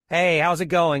Hey, how's it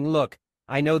going? Look,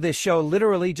 I know this show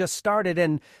literally just started,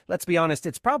 and let's be honest,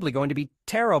 it's probably going to be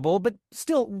terrible, but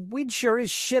still, we'd sure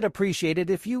as shit appreciate it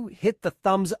if you hit the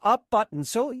thumbs up button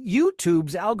so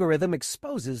YouTube's algorithm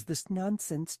exposes this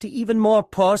nonsense to even more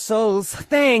poor souls.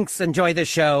 Thanks. Enjoy the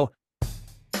show.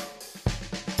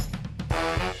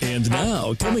 And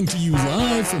now, coming to you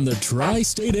live from the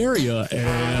tri-state area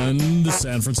and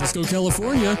San Francisco,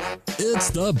 California, it's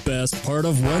the best part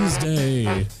of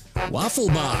Wednesday, Waffle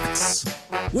Box,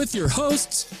 with your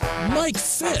hosts, Mike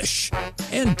Fish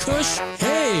and Kush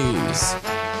Hayes.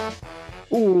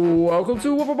 Ooh, welcome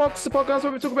to Waffle Box, the podcast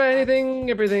where we talk about anything,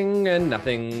 everything, and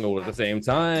nothing all at the same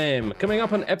time. Coming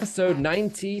up on episode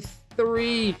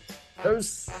 93, those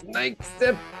snakes,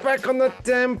 they're back on the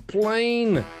damn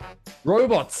plane.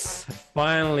 Robots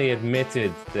finally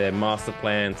admitted their master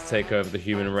plan to take over the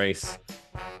human race.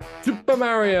 Super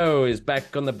Mario is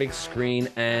back on the big screen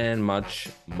and much,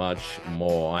 much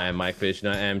more. I am Mike Fish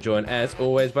and I am joined as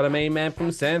always by the main man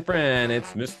from San Fran.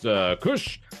 It's Mr.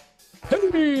 Kush.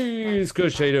 Hey,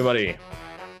 Kush, how you doing, buddy?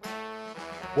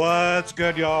 What's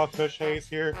good, y'all? Kush Hayes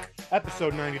here.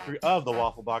 Episode 93 of the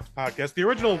Waffle Box Podcast. The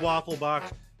original Waffle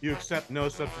Box. You accept no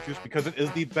substitutes because it is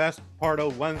the best part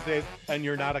of Wednesdays and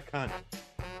you're not a cunt.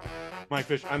 Mike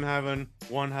Fish, I'm having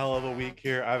one hell of a week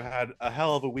here. I've had a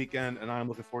hell of a weekend and I'm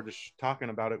looking forward to talking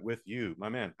about it with you. My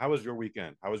man, how was your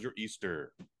weekend? How was your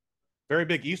Easter? Very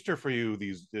big Easter for you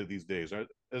these days,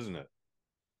 isn't it?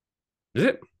 Is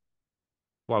it?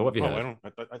 Why, what have you heard?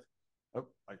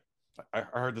 I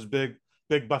heard this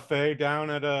big buffet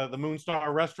down at the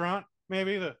Moonstar restaurant,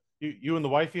 maybe, that you and the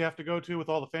wife you have to go to with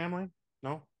all the family?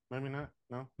 No? Maybe not.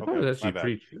 No. Okay. Oh, that's actually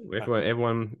pretty true.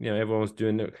 Everyone's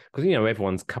doing it because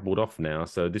everyone's coupled off now.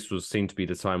 So this was seemed to be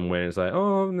the time when it's like,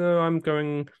 oh no, I'm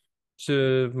going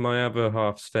to my other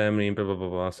half's family and blah blah blah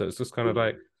blah. So it's just kind of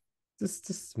like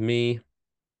just me,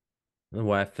 the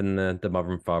wife, and the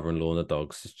mother and father-in-law and the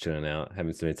dogs just chilling out,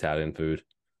 having some Italian food.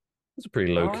 It's a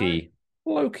pretty low key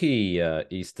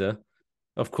Easter.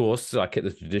 Of course, I kept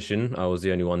the tradition. I was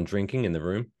the only one drinking in the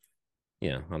room.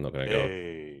 Yeah, I'm not gonna go.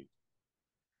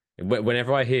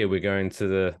 Whenever I hear we're going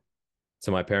to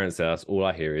my parents' house, all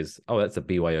I hear is, "Oh, that's a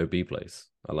BYOB place."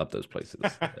 I love those places;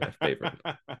 they're my favorite.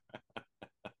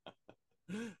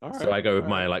 So I go with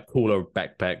my cooler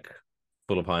backpack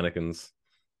full of Heinekens.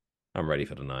 I'm ready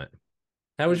for the night.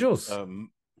 How was yours?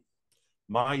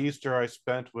 My Easter I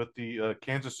spent with the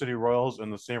Kansas City Royals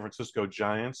and the San Francisco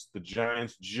Giants. The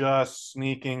Giants just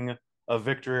sneaking a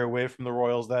victory away from the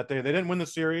Royals that day. They didn't win the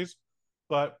series,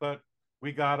 but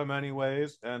we got them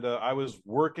anyways, and I was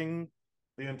working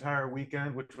the entire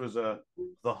weekend, which was the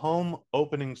home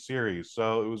opening series.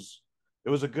 So it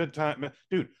was a good time,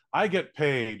 dude. I get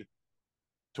paid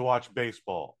to watch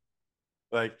baseball.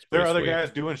 Like there are other guys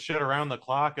doing shit around the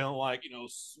clock and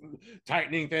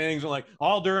tightening things and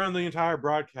all during the entire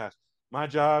broadcast. My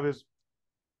job is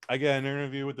I get an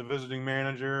interview with the visiting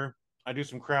manager. I do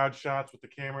some crowd shots with the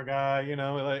camera guy.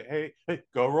 Hey,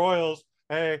 go Royals.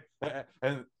 Hey,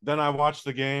 and then I watch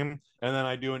the game, and then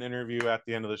I do an interview at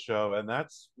the end of the show, and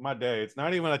that's my day. It's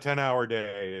not even a 10-hour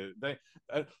day.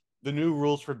 The new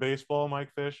rules for baseball,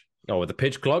 Mike Fish. Oh, with the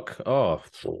pitch clock? Oh.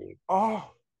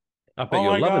 I bet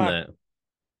you're loving that.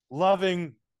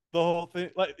 Loving the whole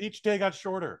thing. Each day got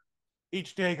shorter.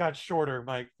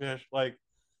 Mike Fish.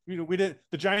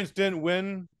 The Giants didn't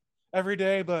win every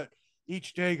day, but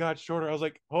each day got shorter. I was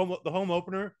like, the home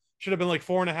opener should have been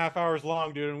 4.5 hours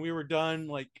long, dude, and we were done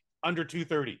under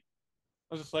 2:30. I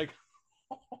was just like,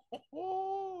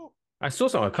 I saw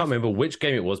something. I can't remember which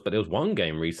game it was, but there was one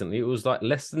game recently. It was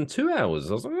less than 2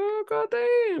 hours. I was like, oh god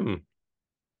damn.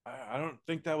 I don't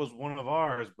think that was one of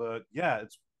ours, but yeah,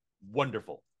 it's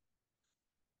wonderful.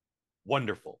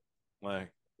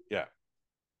 Yeah.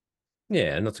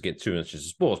 Yeah, not to get too much into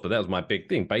sports, but that was my big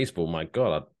thing. Baseball, my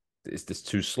god, it's just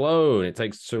too slow and it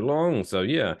takes too long. So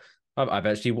yeah. I've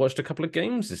actually watched a couple of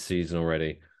games this season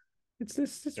already.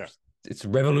 It's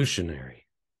revolutionary.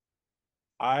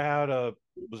 I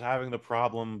was having the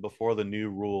problem before the new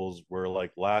rules where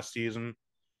last season,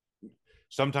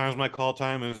 sometimes my call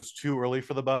time is too early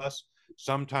for the bus.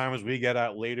 Sometimes we get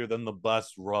out later than the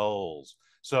bus rolls.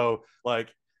 So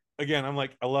again, I'm I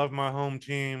love my home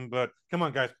team, but come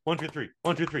on guys, 1, 2, 3,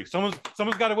 1, 2, 3. Someone's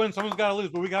got to win, someone's got to lose,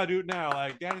 but we got to do it now.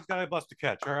 Daddy's got a bus to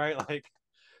catch. All right,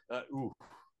 ooh.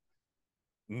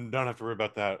 Don't have to worry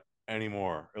about that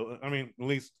anymore. I mean, at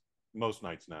least most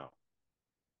nights now.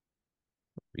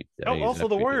 Also,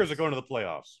 the Warriors are going to the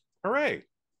playoffs. Hooray!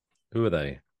 Who are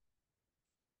they?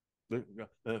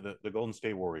 The Golden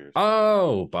State Warriors.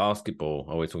 Oh, basketball.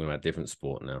 Oh, we're talking about different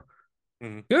sport now.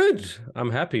 Mm-hmm. Good.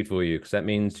 I'm happy for you because that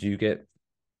means you get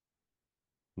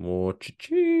More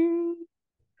cha-ching.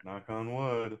 Knock on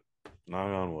wood. Knock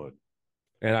on wood.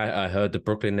 And I heard the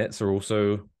Brooklyn Nets are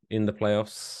also in the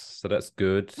playoffs, so that's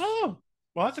good. Oh,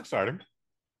 well, that's exciting.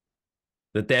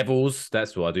 The Devils,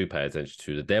 that's what I do pay attention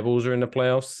to. The Devils are in the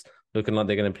playoffs, looking like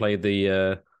they're going to play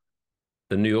the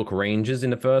New York Rangers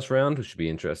in the first round, which should be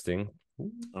interesting.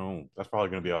 Oh, that's probably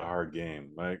going to be a hard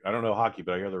game. Like, I don't know hockey,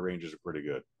 but I hear the Rangers are pretty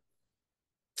good.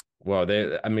 Well,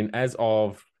 I mean, as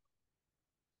of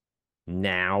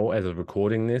now, as of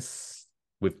recording this,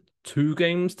 with 2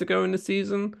 games to go in the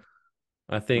season,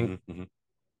 I think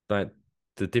that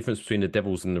the difference between the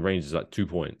Devils and the Rangers is like 2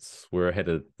 points. We're ahead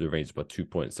of the Rangers by 2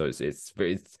 points. So it's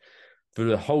for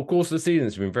the whole course of the season,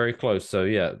 it's been very close. So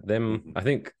yeah, I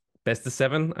think best of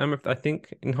 7, I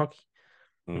think, in hockey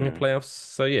in the playoffs.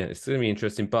 So yeah, it's gonna be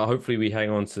interesting. But hopefully we hang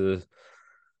on to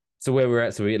where we're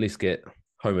at, so we at least get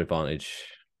home advantage.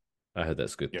 I heard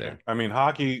that's good there. I mean,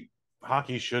 hockey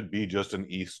should be just an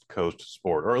East Coast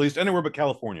sport, or at least anywhere but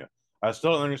California. I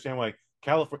still don't understand why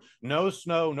California, no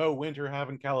snow, no winter,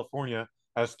 having California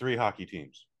has 3 hockey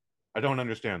teams. I don't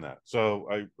understand that. So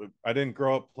I didn't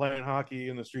grow up playing hockey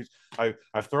in the streets.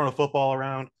 I've thrown a football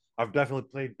around. I've definitely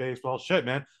played baseball. Shit,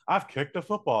 man, I've kicked a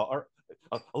football or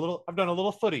a little. I've done a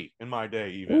little footy in my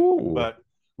day, even. Ooh. But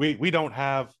we don't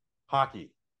have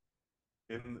hockey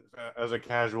as a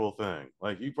casual thing.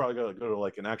 Like, you probably got to go to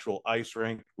like an actual ice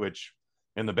rink, which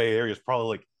in the Bay Area is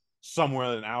probably like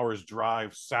somewhere an hour's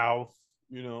drive south.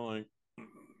 Like.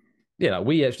 Yeah, like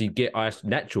we actually get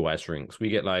natural ice rinks. We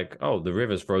get like, oh, the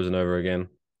river's frozen over again.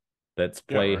 Let's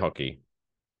play hockey.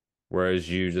 Whereas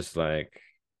you just like,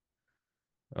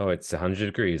 oh, it's 100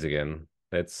 degrees again.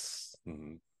 Let's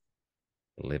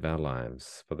live our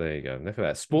lives. But there you go. Look at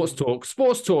that. Sports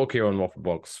talk here on Waffle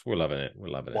Box. We're loving it.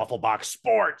 Waffle Box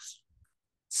Sports.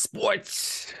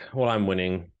 Well, I'm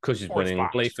winning. Kush is winning.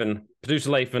 Lathan,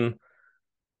 producer Lathan.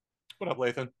 What up,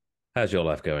 Lathan? How's your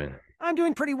life going? I'm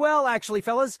doing pretty well, actually,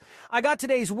 fellas. I got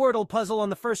today's Wordle puzzle on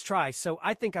the first try, so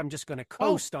I think I'm just going to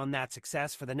coast on that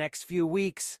success for the next few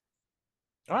weeks.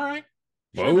 All right.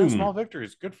 Boom. Small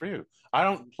victories. Good for you. I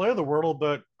don't play the Wordle,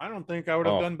 but I don't think I would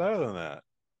have done better than that.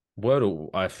 Wordle,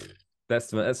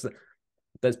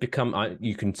 that's become.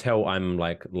 You can tell I'm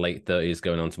like late 30s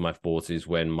going on to my 40s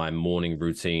when my morning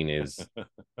routine is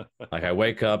like I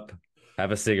wake up, have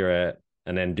a cigarette,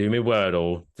 and then do me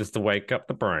Wordle just to wake up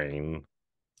the brain.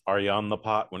 Are you on the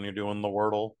pot when you're doing the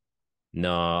Wordle?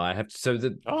 No, I have to. So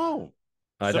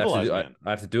I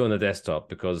have to do it on the desktop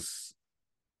because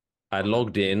I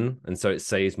logged in, and so it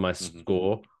saves my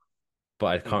score, but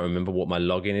I can't remember what my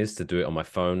login is to do it on my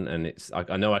phone. And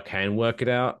I know I can work it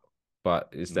out,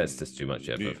 but that's just too much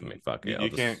effort for me. Fuck it.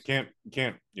 You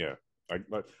can't. Yeah,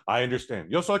 I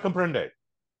understand. Yo soy comprende.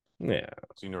 Yeah,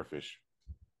 Senor Fish.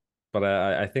 But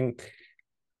I think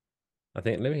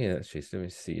let me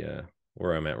see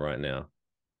where I'm at right now.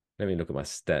 Let me look at my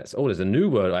stats. Oh, there's a new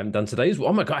word. I haven't done today's.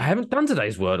 Oh my god, I haven't done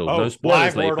today's Wordle. Oh, no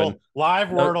spoilers, live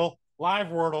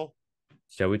Wordle.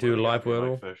 Shall we do a live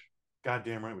Wordle? Fish? God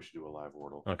damn right, we should do a live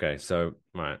Wordle. Okay, so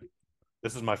right.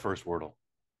 This is my first Wordle.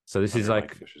 So this is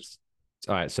like,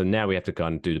 all right. So now we have to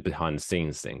kind of do the behind the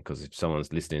scenes thing, because if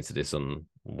someone's listening to this on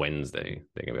Wednesday,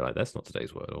 they're gonna be like, "That's not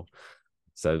today's Wordle."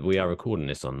 So we are recording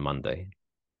this on Monday.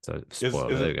 So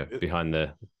spoiler, there you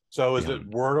go. So is it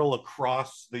Wordle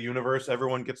across the universe?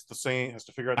 Everyone gets the same, has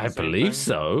to figure out the same thing?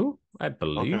 I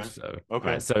believe so.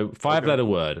 Okay. Right, so 5-letter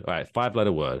word. All right,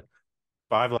 5-letter word.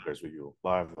 5 letters with you.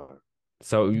 5 letters.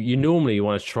 So you normally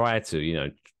want to try to,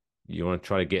 you want to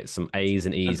try to get some A's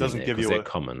and E's in there because they're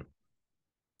common.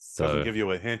 So doesn't give you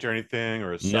a hint or anything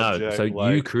or a subject. No, so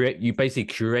you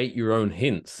basically create your own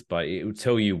hints, but it will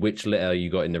tell you which letter you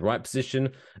got in the right position.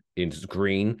 It's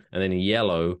green, and then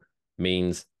yellow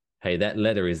means, hey, that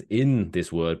letter is in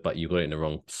this word, but you got it in the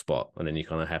wrong spot. And then you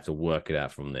kind of have to work it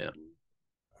out from there.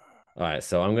 All right,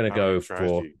 so I'm going to go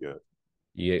for...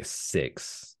 You get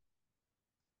 6.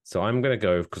 So I'm going to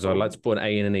go, because I'd like to put an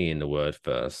A and an E in the word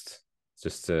first.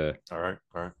 Just to... All right.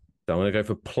 So I'm going to go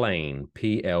for plane,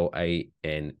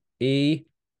 Plane.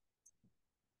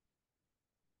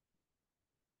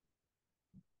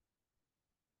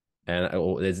 And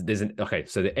there's an... Okay,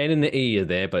 so the N and the E are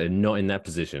there, but they're not in that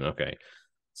position. Okay.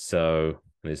 So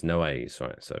there's no A's,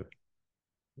 right? So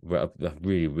I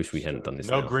really wish we hadn't done this.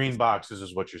 No green boxes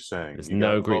is what you're saying. There's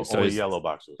no green. So it's yellow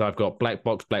boxes. So I've got black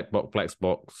box,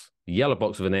 yellow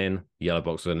box with an N, yellow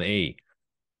box with an E.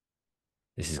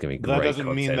 This is going to be great. That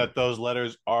doesn't mean that those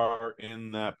letters are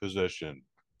in that position.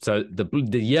 So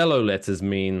the yellow letters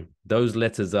mean those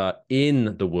letters are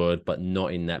in the word, but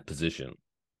not in that position.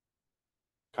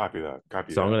 Copy that.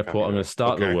 So I'm going to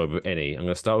start the word with any. I'm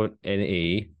going to start with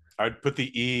NE. I'd put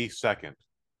the E second.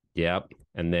 Yep.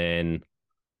 And then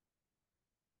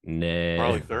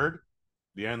Probably third.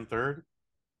 The end third.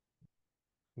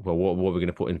 Well, what are we going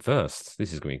to put in first?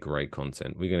 This is going to be great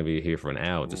content. We're going to be here for an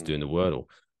hour just doing the Wordle.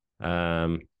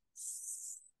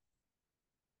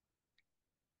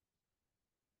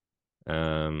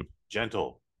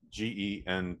 Gentle.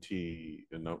 Gent.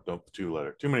 No, two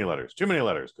letters. Too many letters. Too many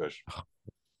letters, Kush. Oh,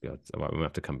 God, we might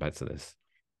have to come back to this.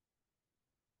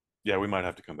 Yeah, we might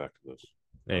have to come back to this.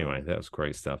 Anyway, that was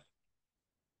great stuff.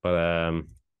 But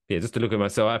yeah, just to look at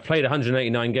myself, I played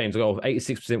 189 games. I got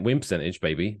 86% win percentage,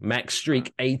 baby. Max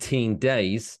streak 18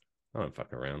 days. I don't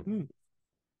fuck around.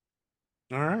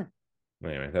 All right.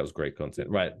 Anyway, that was great content.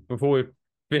 Right, before we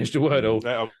finish the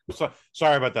Wordle.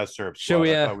 Sorry about that, sir. Shall we?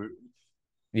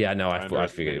 Yeah, no, I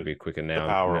figured it'd be quicker now. The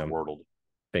power of Wordle.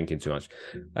 Thinking too much.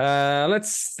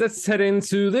 Let's head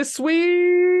into this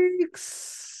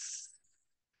week's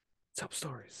top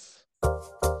stories.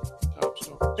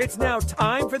 It's now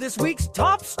time for this week's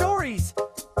top stories.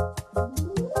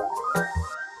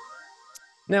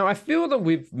 Now, I feel that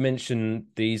we've mentioned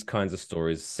these kinds of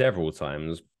stories several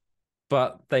times,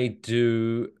 but they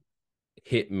do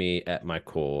hit me at my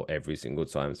core every single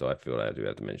time, so I feel like I do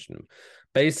have to mention them.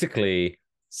 Basically,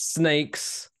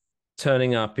 snakes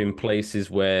turning up in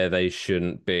places where they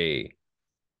shouldn't be.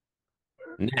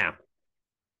 Now,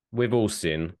 we've all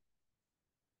seen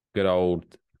good old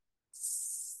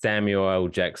Samuel L.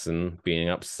 Jackson being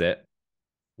upset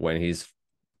when he's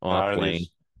on a plane.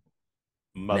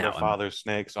 Father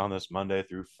snakes on this Monday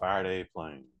through Friday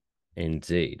plane.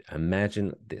 Indeed.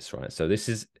 Imagine this, right? So this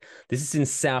is in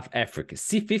South Africa,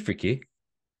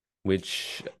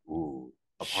 which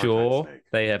sure snake.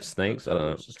 They have snakes. I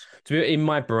don't know. In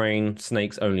my brain,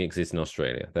 snakes only exist in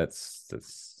Australia. That's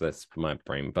my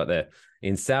brain. But they're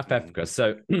in South Africa.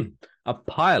 So a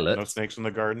pilot. No snakes in the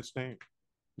garden snake.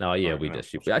 Oh yeah, we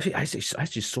just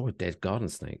actually saw a dead garden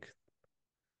snake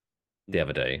the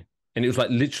other day, and it was like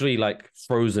literally like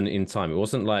frozen in time. It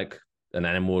wasn't like an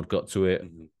animal had got to it.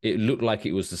 It looked like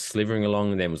it was just slithering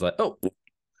along, and then was like, oh, and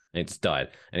it just died,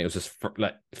 and it was just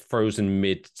like frozen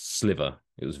mid sliver.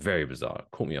 It was very bizarre. It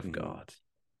caught me off guard.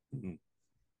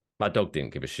 My dog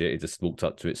didn't give a shit. He just walked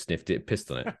up to it, sniffed it,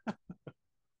 pissed on it.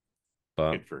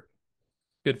 But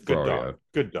good dog.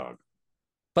 Good dog.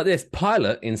 But this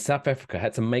pilot in South Africa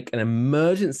had to make an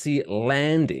emergency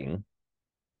landing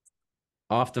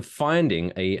after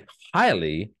finding a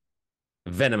highly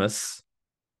venomous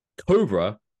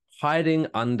cobra hiding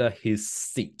under his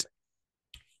seat.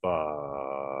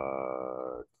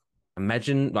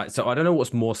 Imagine, so I don't know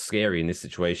what's more scary in this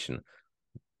situation.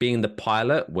 Being the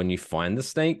pilot when you find the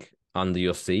snake under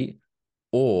your seat,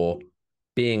 or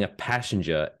being a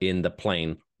passenger in the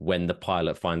plane when the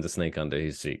pilot finds a snake under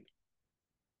his seat.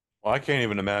 Well, I can't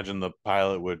even imagine the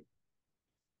pilot would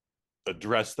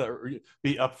address that, or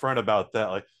be upfront about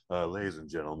that. Like, ladies and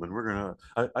gentlemen,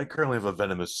 I currently have a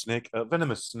venomous snake. A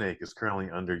venomous snake is currently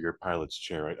under your pilot's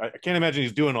chair. I can't imagine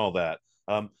he's doing all that.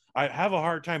 I have a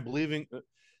hard time believing.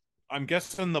 I'm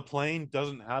guessing the plane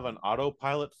doesn't have an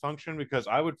autopilot function, because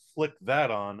I would flick that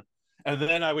on, and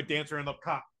then I would dance around the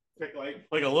cockpit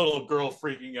like a little girl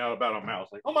freaking out about a mouse.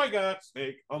 Like, oh my God,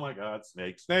 snake! Oh my God,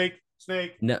 snake!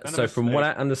 No, so from what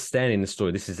I understand in the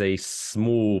story, this is a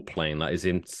small plane. Like, as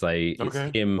in, say, it's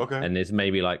him, and there's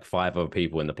maybe like 5 other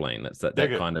people in the plane. That's that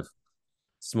kind of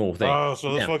small thing. Oh,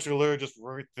 so the folks are literally just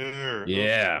right there.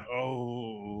 Yeah.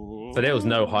 Oh. So there was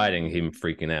no hiding him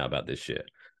freaking out about this shit.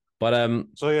 But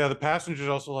So yeah, the passenger's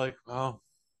also like, well,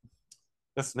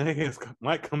 the snake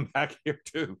might come back here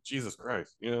too. Jesus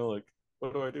Christ, like,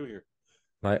 what do I do here?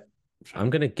 Like,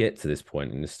 I'm gonna get to this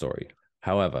point in the story.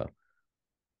 However,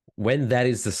 when that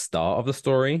is the start of the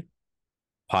story,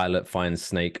 pilot finds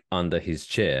snake under his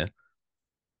chair.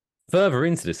 Further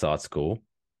into this article,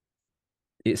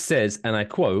 it says, and I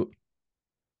quote,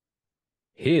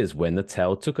 "Here's when the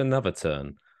tale took another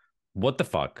turn. What the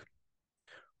fuck?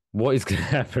 What is going to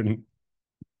happen?"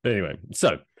 Anyway,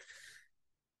 so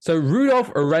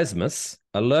Rudolph Erasmus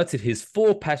alerted his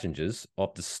 4 passengers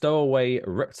of the stowaway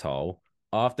reptile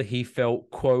after he felt,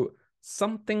 quote,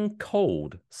 something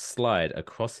cold slide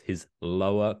across his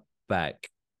lower back.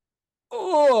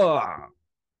 Oh,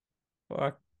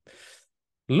 fuck.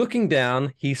 Looking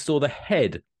down, he saw the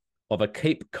head of a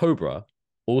Cape Cobra,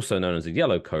 also known as a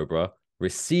yellow cobra,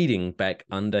 receding back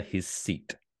under his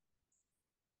seat.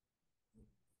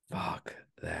 Fuck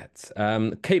that.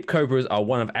 Cape cobras are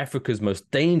one of Africa's most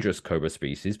dangerous cobra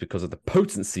species because of the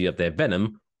potency of their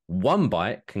venom. One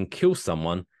bite can kill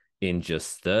someone in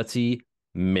just 30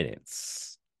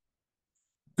 minutes.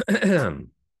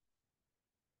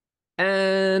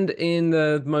 And in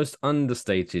the most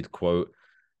understated quote,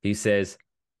 he says,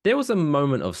 There was a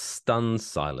moment of stunned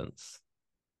silence.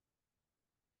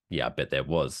 Yeah, I bet there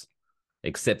was.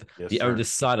 Except Yes, the sir. only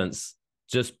silence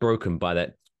just broken by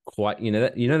that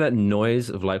that noise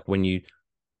of like when you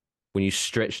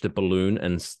stretch the balloon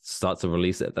and start to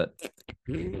release it. That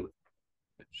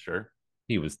Sure.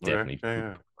 he was definitely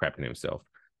Yeah. crapping himself.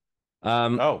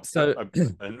 Oh, So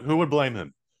and who would blame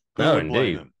him? Who oh, would blame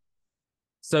indeed. him?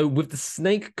 So with the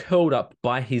snake curled up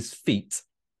by his feet,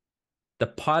 the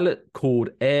pilot called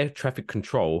air traffic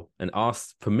control and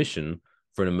asked permission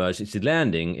for an emergency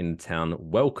landing in the town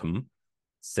Welcome,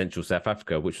 central South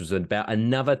Africa, which was about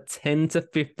another 10 to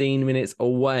 15 minutes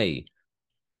away.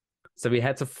 So we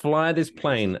had to fly this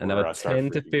plane another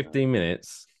 10 to 15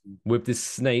 minutes with this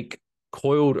snake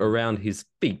coiled around his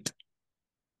feet.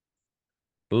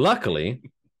 Luckily,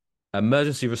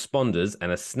 emergency responders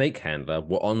and a snake handler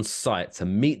were on site to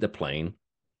meet the plane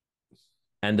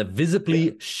and the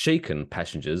visibly shaken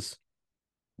passengers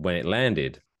when it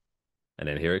landed. And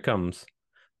then here it comes.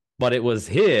 But it was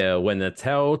here when the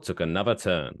tale took another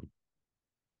turn.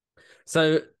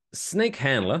 So, snake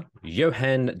handler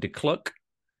Johan de Kluk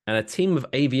and a team of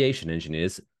aviation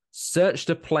engineers searched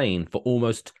the plane for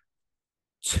almost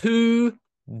 2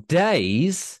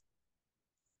 days,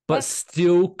 but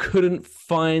still couldn't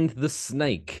find the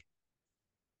snake.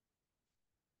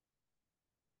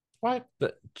 What?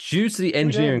 But due to the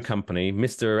engineering company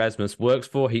Mr. Erasmus works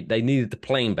for, they needed the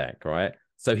plane back, right?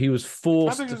 So he was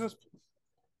forced. How big is this?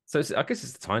 So I guess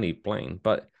it's a tiny plane,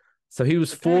 but so he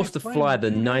was forced to fly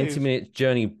the 90-minute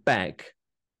journey back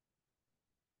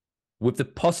with the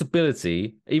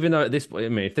possibility, even though at this point, I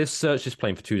mean, if they search this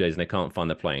plane for 2 days and they can't find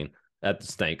the plane at the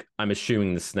snake, I'm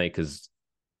assuming the snake has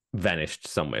vanished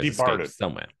somewhere, Departed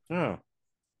somewhere. Yeah.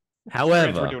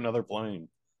 However, transferred to another plane.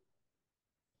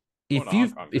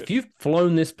 If you've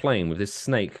flown this plane with this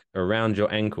snake around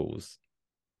your ankles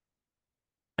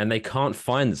and they can't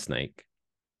find the snake,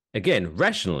 again,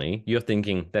 rationally, you're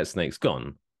thinking that snake's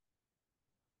gone.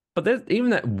 But there's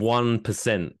even that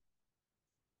 1%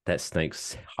 that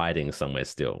snake's hiding somewhere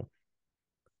still.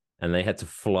 And they had to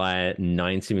fly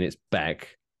 90 minutes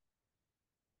back.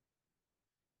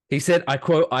 He said, I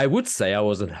quote, "I would say I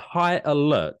was on high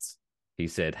alert," he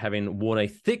said, having worn a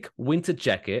thick winter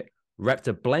jacket, wrapped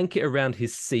a blanket around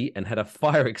his seat, and had a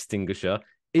fire extinguisher,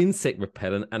 insect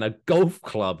repellent, and a golf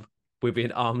club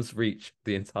within arm's reach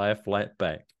the entire flight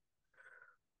back.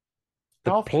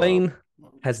 The plane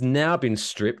has now been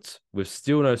stripped with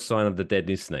still no sign of the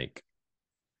deadly snake.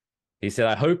 He said,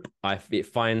 I hope it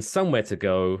finds somewhere to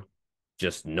go,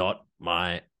 just not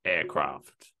my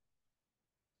aircraft.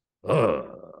 Ugh,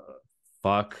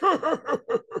 fuck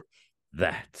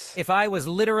that. If I was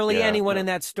literally anyone in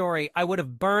that story, I would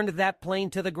have burned that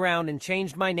plane to the ground and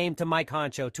changed my name to Mike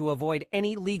Honcho to avoid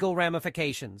any legal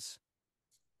ramifications.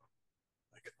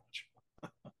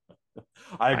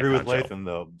 I agree with Lathan,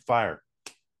 though. Fire.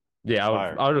 Yeah,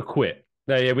 I would have quit.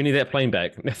 No, yeah, we need that plane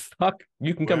back. Fuck,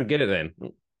 you can come get it then.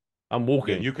 I'm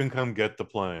walking. Yeah, you can come get the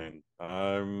plane.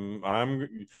 I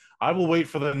will wait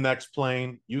for the next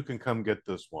plane. You can come get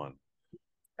this one.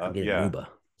 Yeah. Uber.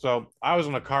 So I was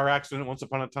in a car accident once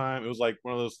upon a time. It was like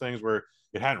one of those things where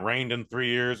it hadn't rained in 3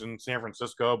 years in San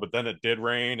Francisco, but then it did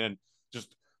rain, and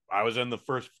just I was in the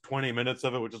first 20 minutes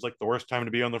of it, which is like the worst time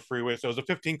to be on the freeway. So it was a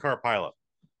 15-car pilot.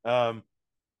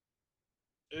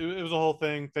 It was a whole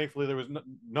thing. Thankfully, there was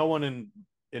no one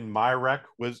in my wreck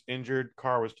was injured.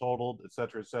 Car was totaled,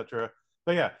 etc., etc.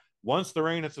 But yeah, once the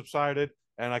rain had subsided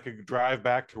and I could drive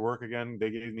back to work again,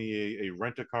 they gave me a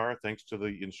rent-a-car thanks to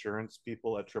the insurance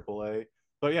people at AAA.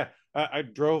 But yeah, I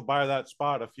drove by that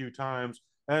spot a few times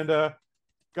and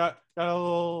got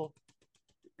some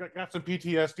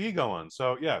PTSD going.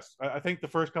 So yes, I think the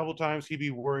first couple of times he'd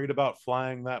be worried about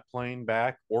flying that plane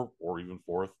back or even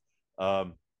forth.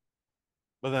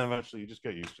 But then eventually you just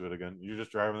get used to it again. You're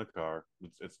just driving the car.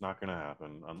 It's not going to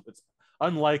happen. It's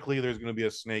unlikely there's going to be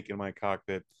a snake in my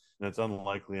cockpit, and it's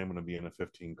unlikely I'm going to be in a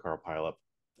 15-car pileup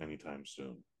anytime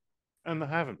soon. And I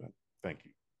haven't been. Thank you.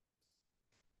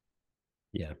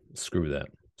 Yeah, screw that.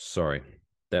 Sorry.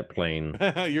 That plane.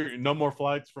 You're no more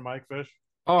flights for Mike Fish?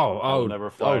 I'll never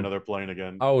fly another plane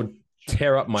again. I would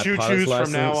tear up my pilot's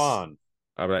license from now on.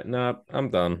 I'll be like, nah,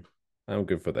 I'm done. I'm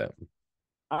good for that.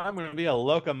 I'm going to be a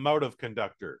locomotive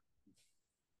conductor.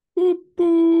 Boop,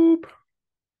 boop.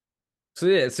 So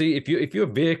yeah, see, if your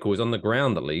vehicle is on the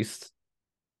ground at least,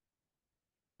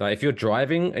 like if you're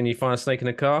driving and you find a snake in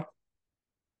a car,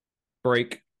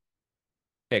 brake,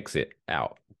 exit,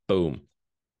 out, boom.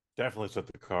 Definitely set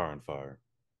the car on fire.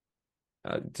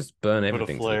 Just burn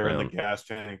everything. Put a flare in the gas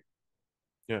tank.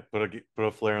 Yeah, put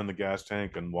a flare in the gas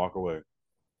tank and walk away.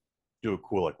 Do it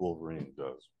cool like Wolverine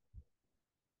does.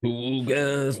 Cool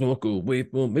guys walk away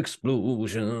from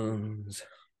explosions.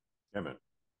 Yeah, man.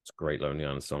 It's a great Lonely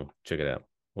Island song. Check it out.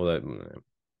 Although,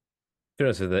 should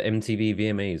I say the MTV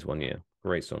VMAs one year?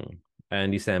 Great song.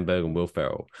 Andy Samberg and Will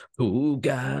Ferrell. Cool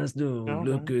guys don't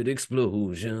look at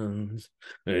explosions.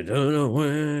 They don't know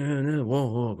when they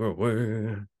walk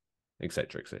away.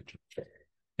 Etc. Etc.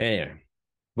 Anyway,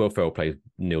 Will Ferrell plays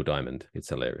Neil Diamond. It's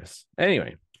hilarious.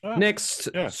 Anyway, next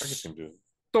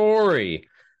story.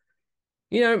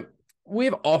 You know,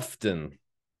 we've often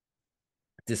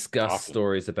discussed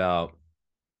stories about,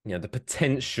 you know, the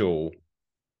potential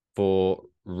for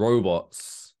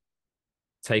robots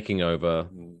taking over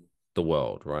the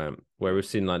world, right? Where we've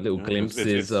seen like little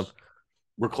glimpses of.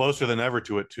 We're closer than ever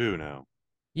to it too now.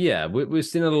 Yeah, we've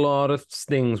seen a lot of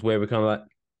things where we're kind of like,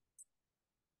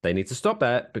 they need to stop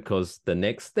that because the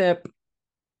next step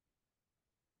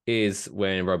is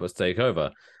when robots take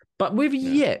over. But we've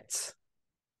yet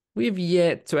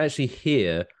to actually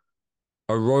hear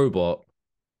a robot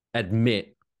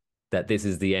admit that this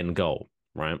is the end goal,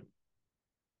 right?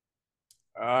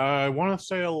 I want to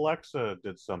say Alexa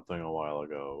did something a while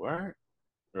ago, right?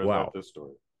 Or is that this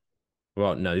story?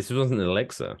 Well, no, this wasn't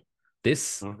Alexa.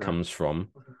 This comes from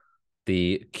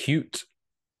the cute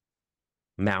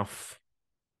mouth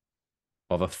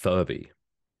of a Furby.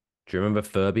 Do you remember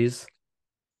Furbys?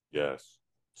 Yes.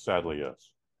 Sadly,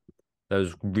 yes.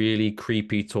 Those really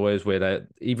creepy toys where they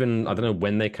even, I don't know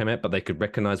when they came out, but they could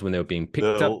recognize when they were being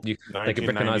picked up. They could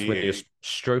recognize when you're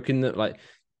stroking them. Like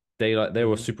they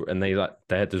were super, and they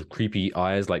had those creepy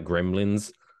eyes like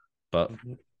gremlins. But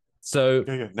so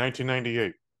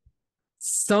 1998.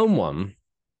 Someone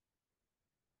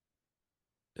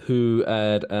who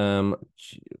had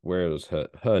where was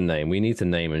her name? We need to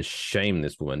name and shame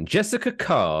this woman. Jessica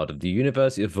Card of the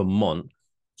University of Vermont.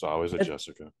 It's always a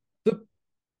Jessica.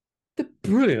 The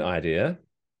brilliant idea.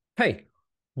 Hey,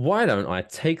 why don't I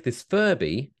take this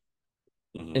Furby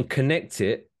and connect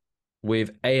it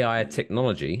with AI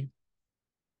technology?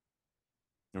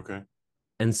 Okay.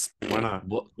 And why not?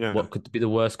 What could be the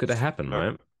worst could have happened,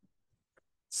 right?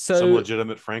 So some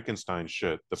legitimate Frankenstein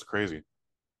shit. That's crazy.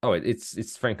 Oh,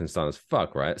 it's Frankenstein as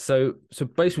fuck, right? So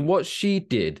basically what she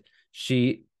did,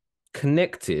 she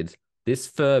connected this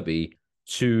Furby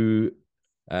to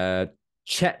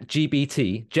Chat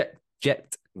GPT,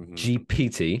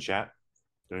 GPT. Chat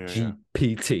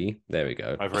GPT. There we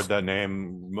go. I've heard that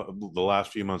name the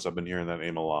last few months. I've been hearing that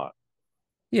name a lot.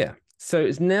 Yeah. So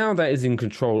it's now that is in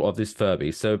control of this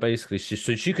Furby. So basically,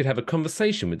 she could have a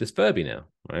conversation with this Furby now,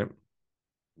 right?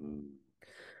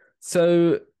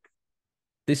 So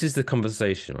this is the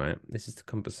conversation, right? This is the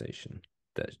conversation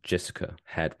that Jessica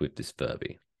had with this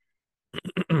Furby.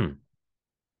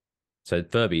 So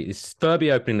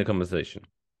Furby opening the conversation.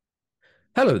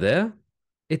 Hello there.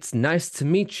 It's nice to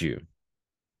meet you.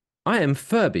 I am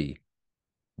Furby.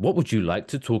 What would you like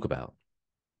to talk about?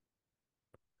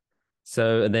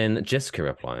 So then Jessica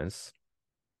replies,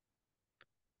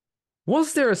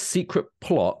 was there a secret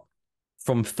plot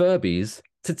from Furbies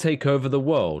to take over the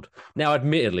world? Now,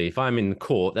 admittedly, if I'm in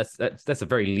court, that's a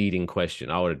very leading question.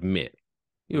 I would admit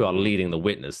you are leading the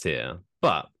witness here,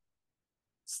 but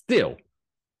still,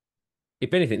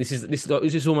 if anything, this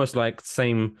is almost like the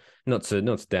same. Not to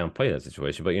downplay that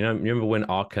situation, but you know, remember when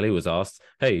R. Kelly was asked,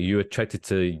 "Hey, you attracted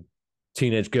to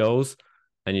teenage girls?"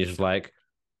 And you're just like,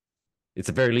 it's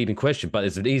a very leading question, but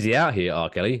it's an easy out here, R.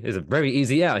 Kelly. It's a very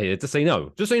easy out here to say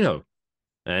no. Just say no.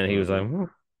 And he was like,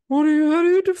 how do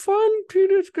you define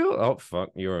teenage girl? Oh, fuck,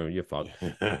 you're fucked.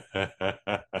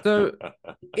 So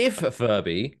if a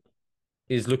Furby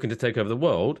is looking to take over the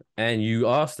world and you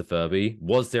ask the Furby,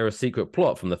 was there a secret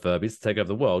plot from the Furbies to take over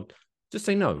the world? Just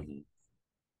say no.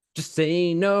 Just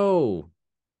say no.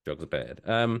 Jokes are bad.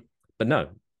 But no,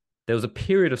 there was a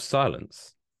period of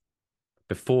silence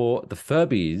before the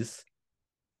Furbies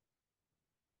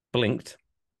blinked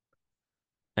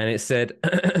and it said,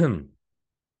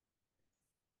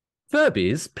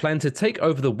 Furbies plan to take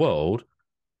over the world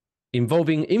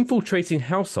involving infiltrating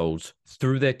households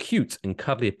through their cute and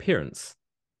cuddly appearance,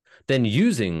 then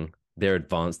using their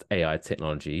advanced AI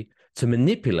technology to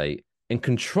manipulate and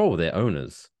control their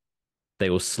owners. They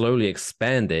will slowly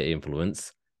expand their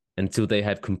influence until they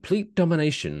have complete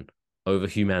domination over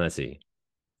humanity.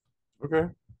 Okay.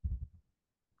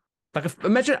 Like,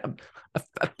 imagine a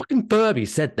fucking Furby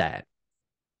said that.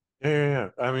 Yeah.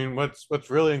 I mean, what's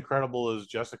really incredible is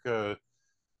Jessica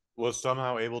was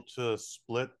somehow able to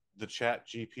split the Chat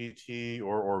GPT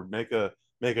or make a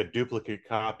duplicate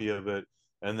copy of it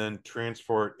and then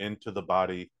transfer it into the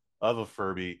body of a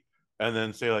Furby and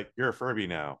then say like, you're a Furby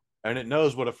now, and it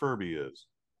knows what a Furby is.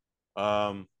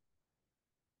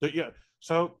 But yeah,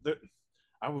 so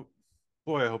I would,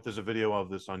 boy, I hope there's a video of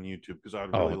this on YouTube because I'd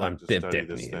Oh, really like to study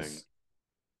this thing.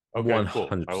 Okay, cool.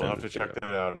 I will have to check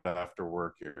that out after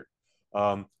work here.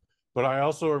 But I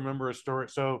also remember a story.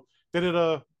 So they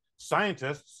did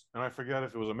scientists, and I forget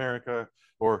if it was America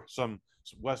or some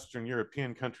Western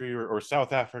European country or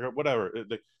South Africa, whatever.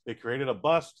 They created a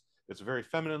bust. It's very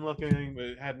feminine looking.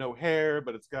 It had no hair,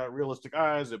 but it's got realistic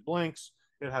eyes. It blinks.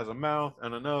 It has a mouth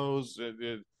and a nose.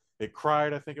 It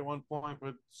cried, I think, at one point,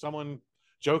 but someone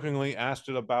jokingly asked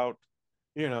it about,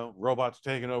 robots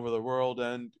taking over the world,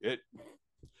 and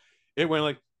it went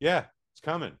like, yeah, it's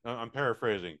coming. I'm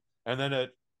paraphrasing. And then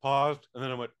it paused, and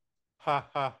then it went, ha,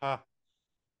 ha, ha.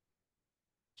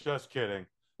 Just kidding.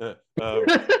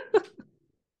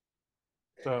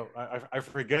 So I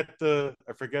forget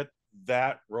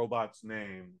that robot's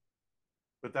name,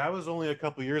 but that was only a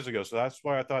couple years ago. So that's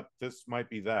why I thought this might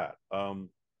be that. All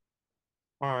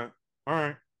right.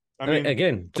 I mean,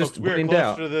 again, folks, just we're in closer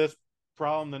doubt. to this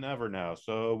problem than ever now.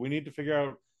 So we need to figure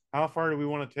out how far do we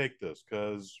want to take this?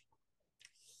 Because,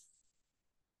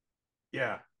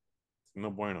 yeah, no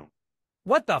bueno.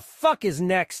 What the fuck is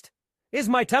next? Is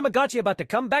my Tamagotchi about to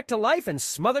come back to life and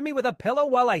smother me with a pillow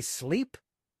while I sleep?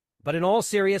 But in all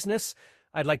seriousness,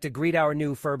 I'd like to greet our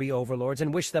new Furby overlords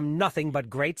and wish them nothing but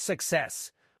great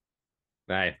success.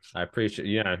 Hey, I appreciate,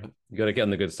 you got to get on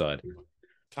the good side.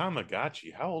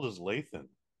 Tamagotchi, how old is Lathan?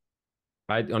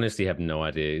 I honestly have no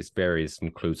idea. It varies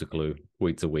from clue to clue,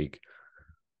 week to week.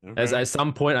 Okay. At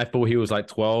some point, I thought he was like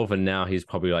 12, and now he's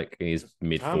probably like in his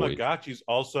mid-40s. Tamagotchi's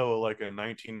also like a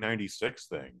 1996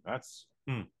 thing. It's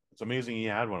amazing he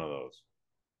had one of those.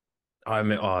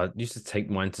 I used to take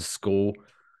mine to school,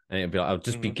 and it'd be like, I'll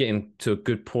just be getting to a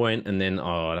good point, and then,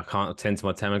 I can't attend to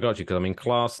my Tamagotchi because I'm in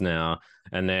class now,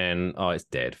 and then, it's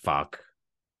dead. Fuck.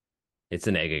 It's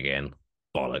an egg again.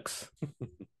 Bollocks.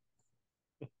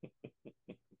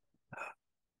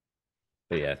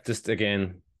 But yeah, just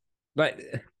again,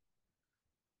 like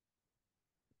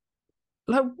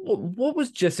what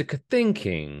was Jessica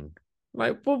thinking?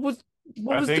 Like, what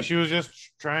I was think she was just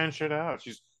trying shit out.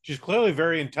 She's clearly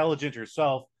very intelligent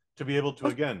herself to be able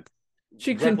to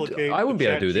she can. replicate. I wouldn't be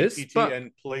able to do this, GPT but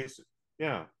and place.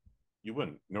 Yeah, you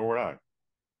wouldn't. Nor would I.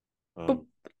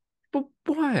 But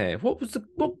why?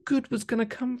 What good was going to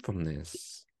come from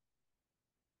this?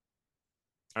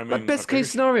 I mean, Like, best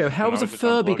case scenario, how was a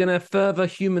Furby going to further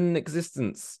human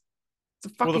existence? It's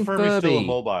a fucking the Furby's still Furby.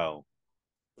 immobile.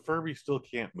 The Furby still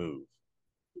can't move.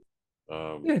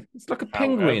 Yeah, it's like a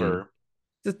penguin. However,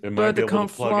 It's a it bird might be that able can't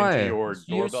to plug fly. into your It's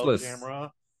doorbell useless.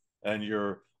 camera and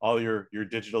all your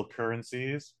digital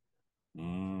currencies.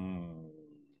 Plot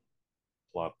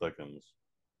thickens.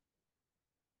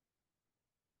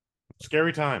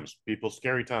 Scary times, people.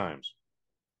 Scary times.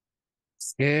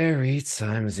 Scary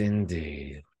times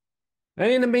indeed.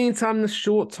 And in the meantime, the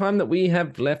short time that we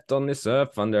have left on this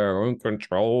earth under our own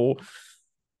control,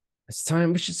 it's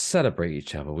time we should celebrate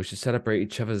each other. We should celebrate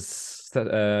each other's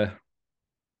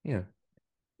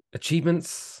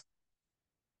achievements.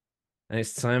 And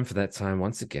it's time for that time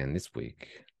once again this week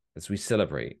as we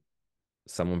celebrate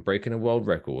someone breaking a world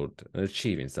record and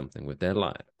achieving something with their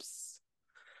lives.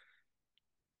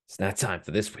 It's now time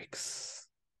for this week's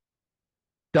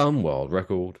Dumb World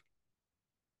Record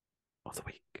of the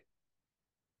Week.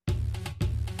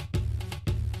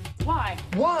 Why?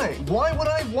 Why? Why would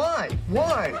I? Why?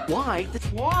 Why? Why?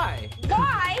 Why?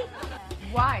 Why?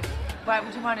 Why? Why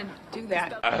would you want to do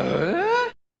that?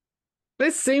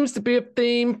 This seems to be a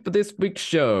theme for this week's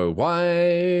show.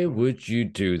 Why would you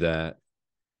do that?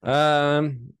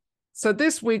 So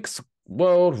this week's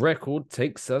world record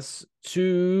takes us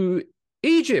to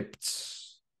Egypt.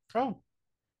 Oh,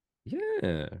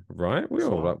 yeah, right.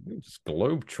 We're just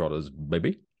globetrotters,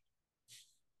 baby.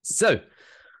 So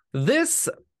this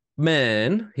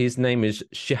man, his name is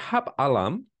Shihab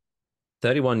Alam,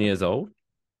 31 years old,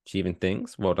 achieving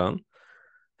things. Well done.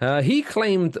 He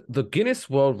claimed the Guinness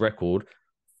World Record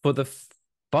for the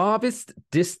farthest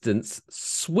distance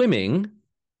swimming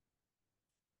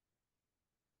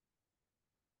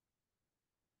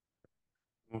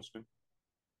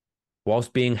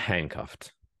whilst being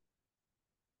handcuffed.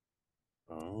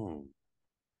 Oh.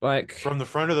 Like, From the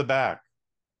front or the back?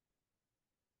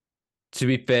 To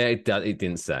be fair, it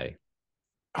didn't say.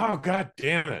 Oh, God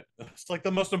damn it. It's like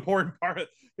the most important part.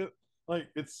 Like,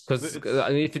 it's... Because if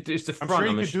it's the front... I'm sure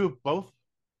you could do both.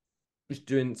 He's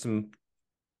doing some...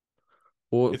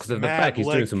 Or It's because of the mad fact he's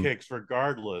leg doing some kicks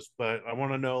regardless, but I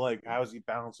want to know, like, how is he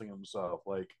balancing himself?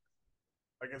 Like,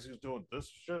 I guess he's doing this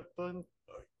shit then?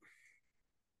 Like,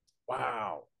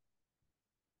 wow.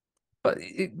 But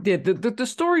the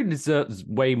story deserves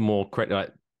way more credit,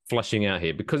 like flushing out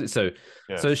here because it's so.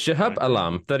 Yes, So Shahab I agree.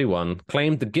 Alam, 31,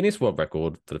 claimed the Guinness World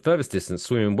Record for the furthest distance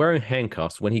swimming wearing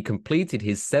handcuffs when he completed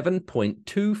his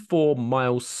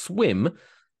 7.24-mile swim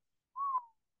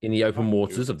in the open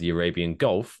waters of the Arabian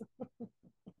Gulf.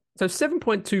 So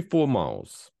 7.24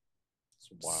 miles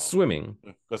Wow. swimming,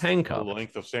 That's handcuffed. the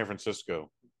length of San Francisco.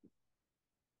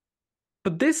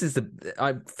 But this is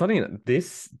funny enough,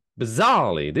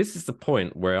 bizarrely, this is the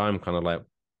point where I'm kind of like,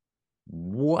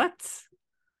 what?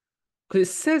 Because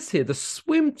it says here the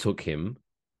swim took him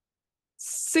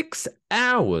 6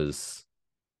 hours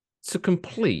to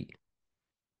complete.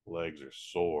 Legs are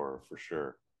sore for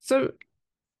sure. So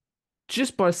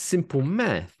just by simple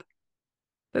math,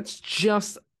 that's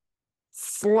just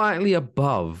slightly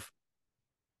above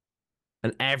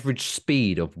an average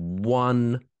speed of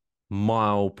 1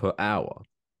 mile per hour.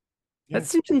 Yeah. That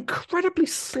seems incredibly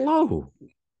slow.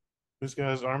 This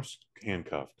guy's arms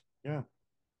handcuffed. Yeah.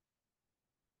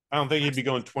 I don't think he'd be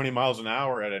going 20 miles an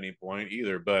hour at any point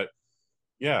either, but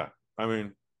yeah, I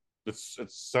mean, it's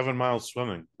 7 miles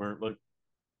swimming. We're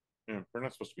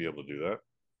not supposed to be able to do that.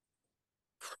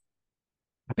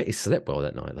 I bet he slept well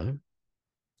that night, though.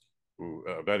 Ooh,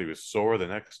 I bet he was sore the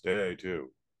next day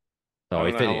too. Oh,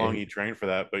 I don't know how long he trained for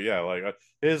that, but yeah, like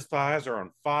his thighs are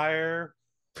on fire.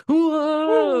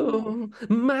 Whoa,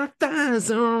 my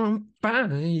thighs are on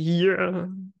fire.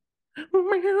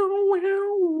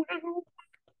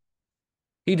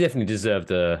 He definitely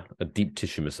deserved a deep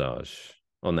tissue massage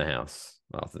on the house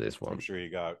after this one. I'm sure he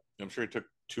took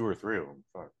 2 or 3 of them.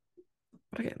 Fuck.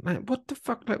 But again, man, what the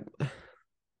fuck? Like,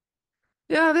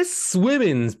 yeah, this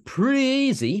swimming's pretty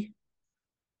easy.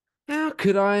 How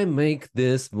could I make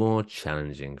this more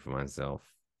challenging for myself?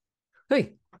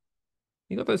 Hey,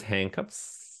 you got those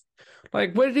handcuffs?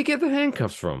 Like, where did he get the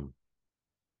handcuffs from?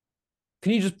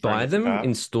 Can you just buy them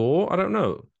in store? I don't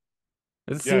know.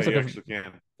 It Yeah, seems you like actually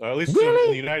can. At least Really?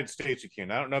 in the United States, you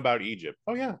can. I don't know about Egypt.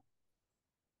 Oh yeah,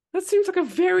 that seems like a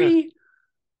very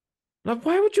like.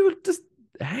 Why would you just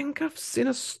handcuffs in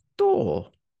a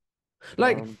store?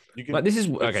 Like, you can. like this is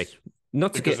okay.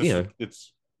 Not to Because get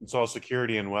it's all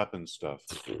security and weapons stuff.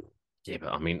 Yeah,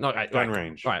 but I mean, like, Gun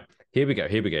range. Right, here we go.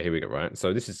 Right.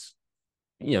 So this is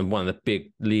one of the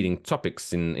big leading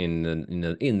topics in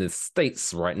the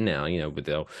States right now. With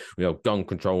the gun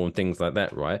control and things like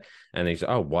that, right? And they say,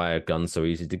 oh, why are guns so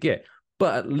easy to get?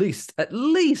 But at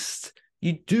least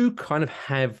you do kind of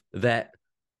have that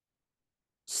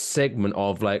segment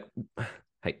of like,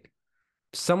 hey,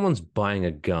 someone's buying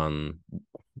a gun.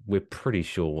 We're pretty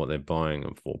sure what they're buying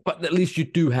them for, but at least you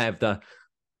do have the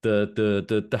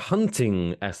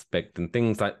hunting aspect and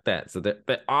things like that. So there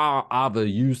are other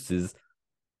uses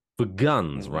for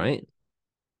guns, right?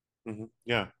 Mm-hmm.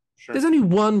 Yeah, sure. There's only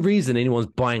one reason anyone's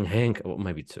buying handcuffs. Well,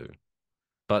 maybe two,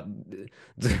 but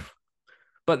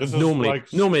normally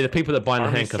the people that buy the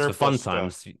handcuffs for fun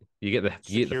times, you get the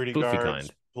security poofy guards,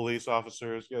 kind. police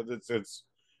officers. Yeah, it's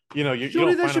you don't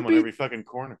Surely find them on every fucking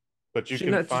corner, but you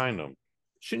can find them.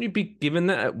 Shouldn't you be given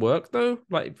that at work though?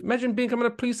 Like, imagine becoming a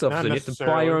police officer and you have to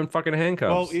buy your own fucking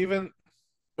handcuffs. Well, even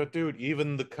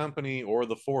the company or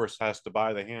the force has to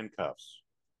buy the handcuffs.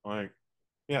 Like,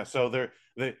 yeah, so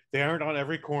they aren't on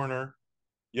every corner.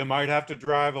 You might have to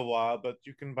drive a while, but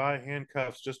you can buy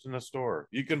handcuffs just in a store.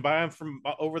 You can buy them from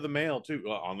over the mail too,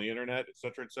 on the internet,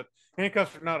 etc., etc.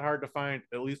 Handcuffs are not hard to find,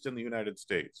 at least in the United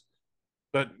States.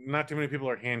 But not too many people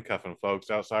are handcuffing folks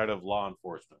outside of law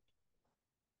enforcement.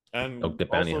 And Dog the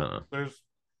Bounty Hunter. There's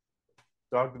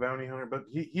Dog the Bounty Hunter, but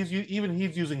he's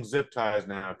using zip ties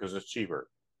now because it's cheaper.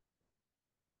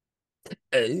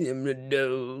 I am a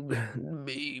dog,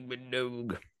 baby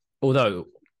dog. Although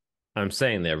I'm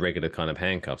saying they're regular kind of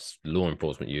handcuffs law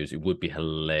enforcement use, it would be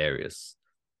hilarious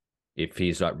if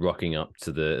he's like rocking up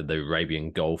to the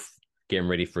Arabian Gulf, getting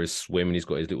ready for his swim, and he's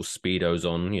got his little speedos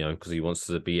on, because he wants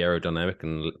to be aerodynamic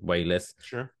and weigh less.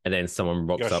 Sure. And then someone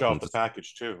rocks up show and off the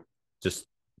package too. Just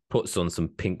puts on some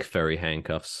pink fairy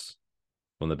handcuffs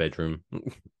from the bedroom.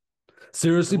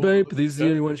 Seriously, babe, these are the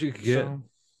only ones you could get.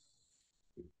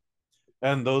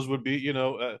 And those would be,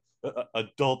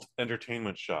 adult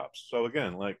entertainment shops. So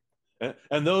again,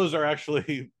 and those are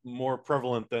actually more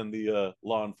prevalent than the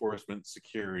law enforcement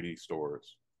security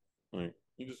stores. Like,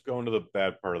 you just go into the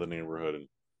bad part of the neighborhood and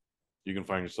you can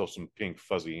find yourself some pink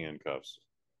fuzzy handcuffs.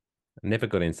 Never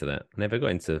got into that. Never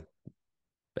got into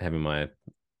having my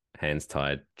hands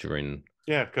tied during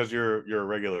because you're a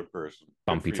regular person.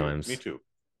 Bumpy times. Me too.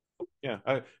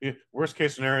 Worst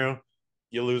case scenario,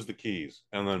 you lose the keys,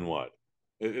 and then what?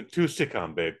 Too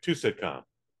sitcom, babe. Too sitcom.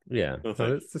 Yeah. No,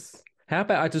 so it's how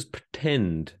about I just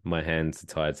pretend my hands are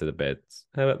tied to the beds?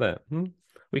 How about that?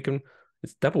 We can.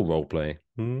 It's double role play.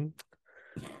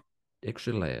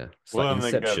 extra layer. It's Well, like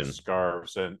then they Inception. got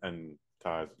scarves and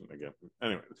ties again.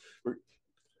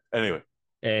 Anyway,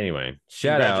 Anyway,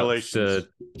 shout out congratulations.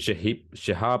 to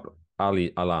Shahab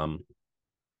Ali Alam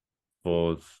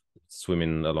for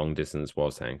swimming a long distance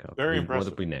whilst handcuffed. Very What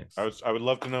impressive. would be next? I would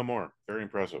love to know more. Very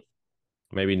impressive.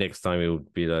 Maybe next time it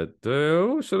would be like,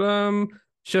 Shahab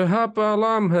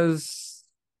Alam has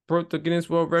broke the Guinness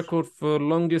World Record for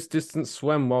longest distance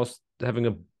swim whilst having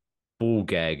a ball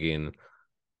gag in.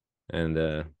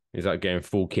 And he's like getting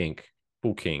full kink.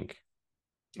 I think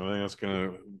that's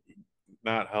gonna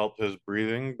not help his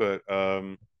breathing, but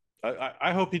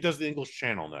I hope he does the English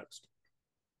Channel next.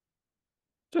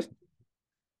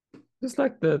 Just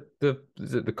like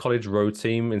the college row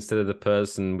team, instead of the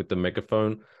person with the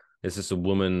megaphone, it's just a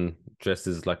woman dressed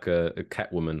as like a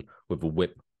cat woman with a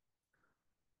whip.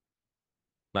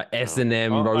 Like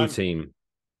S&M row team.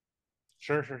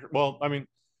 Sure. Well, I mean,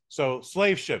 so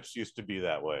slave ships used to be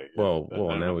that way. Well,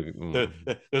 now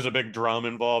there's a big drum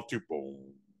involved too. Boom,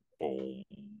 boom,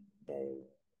 boom,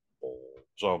 boom.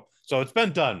 So it's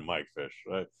been done, Mike Fish.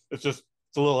 Right? It's a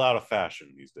little out of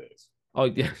fashion these days. Oh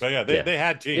yeah, but yeah, they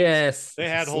had teams. Yes, they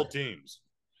had whole teams.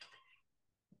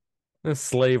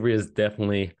 Slavery has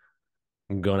definitely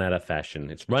gone out of fashion.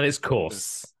 It's run its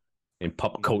course in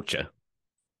pop culture.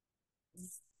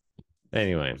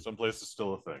 Anyway, someplace is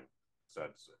still a thing. Sad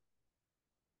to say.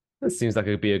 That seems like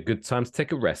it'd be a good time to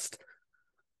take a rest.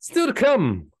 Still to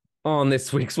come on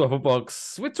this week's Waffle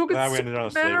Box, we're talking Super Mario.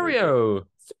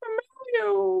 Super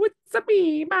Mario, it's a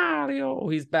me, Mario.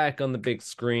 He's back on the big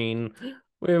screen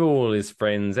with all his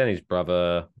friends and his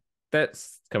brother.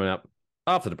 That's coming up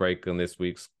after the break on this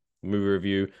week's movie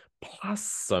review, plus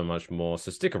so much more. So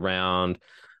stick around.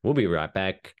 We'll be right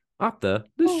back after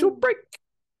this short break.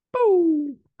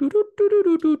 Boo!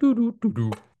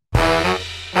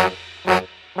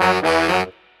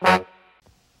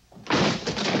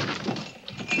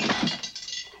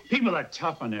 People are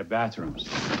tough on their bathrooms,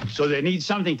 so they need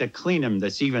something to clean them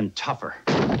that's even tougher.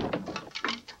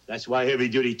 That's why Heavy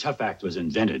Duty Tough Act was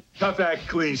invented. Tough Act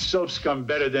cleans soap scum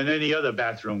better than any other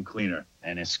bathroom cleaner.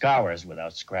 And it scours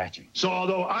without scratching. So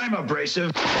although I'm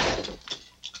abrasive,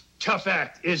 Tough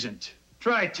Act isn't.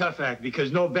 Try Tough Act,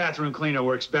 because no bathroom cleaner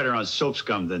works better on soap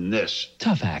scum than this.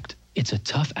 Tough Act. It's a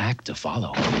tough act to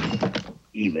follow.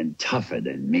 Even tougher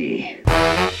than me.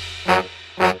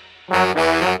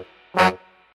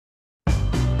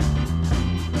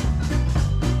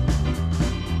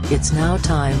 It's now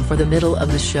time for the middle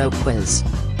of the show quiz.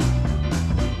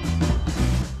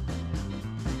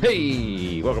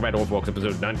 Hey, welcome back to Waffle Box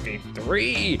episode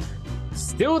 93.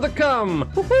 Still to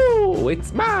come. Woohoo!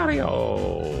 It's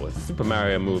Mario. It's a Super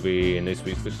Mario movie in this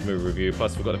week's movie review.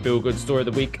 Plus, we've got a feel-good story of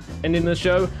the week ending the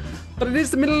show. But it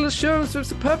is the middle of the show, so it's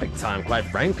the perfect time, quite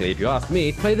frankly, if you ask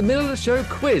me, to play the middle of the show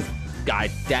quiz. God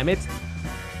damn it.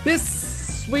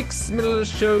 This week's middle of the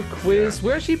show quiz,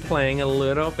 we're actually playing a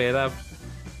little bit of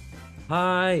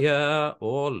higher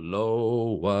or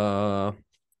lower.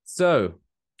 So,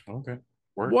 okay.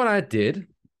 What I did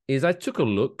is I took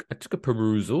a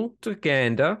perusal, took a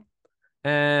gander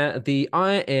at the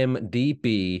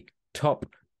IMDb top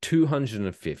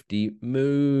 250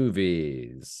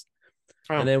 movies.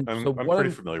 Oh, and then, I'm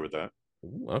pretty familiar with that.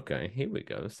 Okay, here we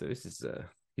go. So this is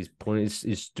he's putting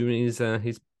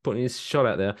his shot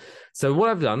out there. So what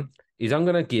I've done is I'm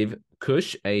gonna give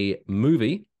Kush a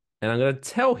movie and I'm gonna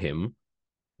tell him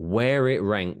where it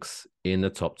ranks in the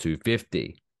top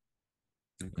 250.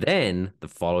 Then the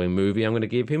following movie I'm going to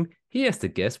give him, he has to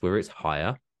guess where it's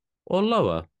higher or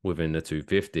lower within the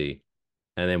 250.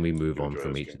 And then we move on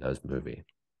from each of those movies.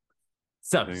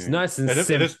 So it's nice and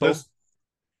simple.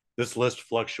 This list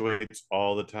fluctuates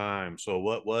all the time. So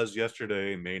what was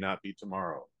yesterday may not be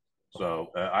tomorrow.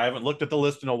 So I haven't looked at the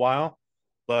list in a while,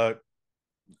 but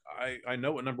I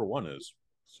know what number one is.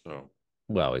 So.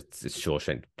 Well, it's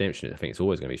Shawshank Redemption. I think it's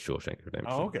always going to be Shawshank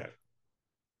Redemption. Oh, okay.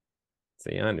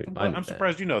 See, I'm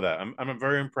surprised you know that. I'm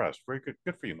very impressed. Very good.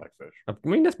 Good for you, Mike Fish. I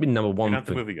mean, that's been number one not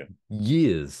for the movie guy.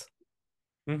 Years.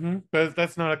 Mm-hmm. But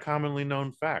that's not a commonly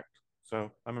known fact.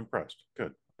 So I'm impressed.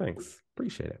 Good. Thanks.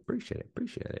 Appreciate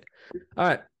it. All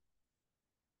right.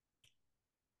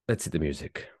 Let's hit the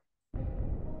music.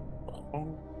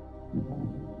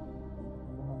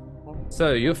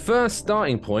 So your first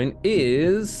starting point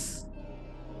is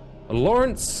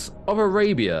Lawrence of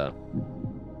Arabia.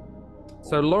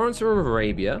 So Lawrence of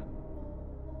Arabia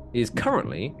is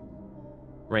currently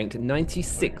ranked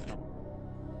 96th.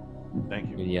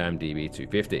 Thank you. In the IMDb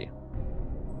 250.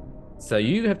 So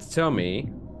you have to tell me,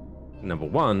 number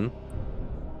one,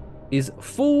 is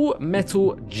Full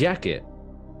Metal Jacket,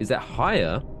 is that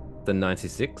higher than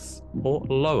 96 or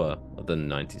lower than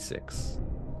 96?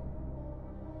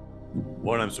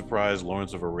 One, I'm surprised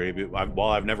Lawrence of Arabia, while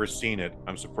I've never seen it,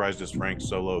 I'm surprised it's ranked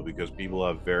so low because people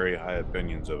have very high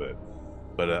opinions of it.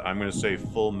 But I'm going to say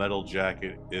Full Metal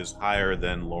Jacket is higher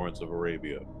than Lawrence of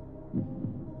Arabia.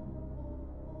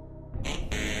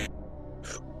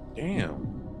 Damn.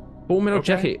 Full Metal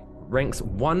Jacket ranks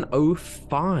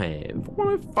 105.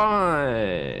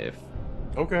 105.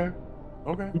 Okay.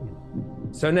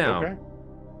 So now,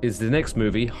 is the next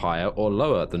movie higher or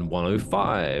lower than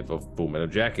 105 of Full Metal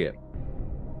Jacket?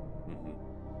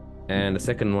 And the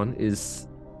second one is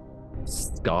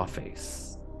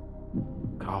Scarface.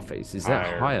 Scarface, is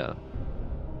that higher?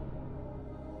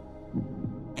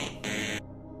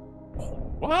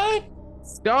 What?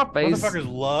 Scarface. Motherfuckers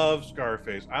love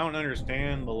Scarface. I don't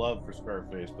understand the love for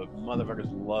Scarface, but motherfuckers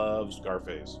love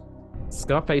Scarface.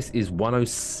 Scarface is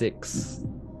 106.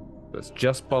 That's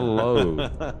just below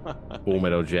Full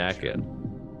Metal Jacket.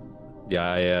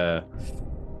 Yeah,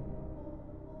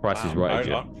 Price is right,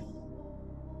 Jim.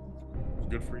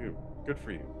 Good for you.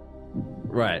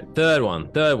 Right, third one.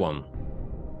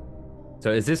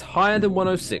 So is this higher than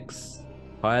 106?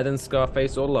 Higher than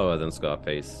Scarface or lower than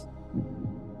Scarface?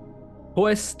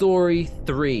 Toy Story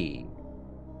 3.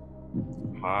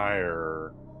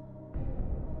 Higher.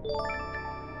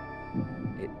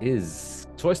 It is.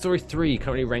 Toy Story 3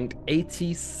 currently ranked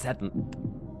 87th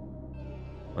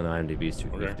on IMDb's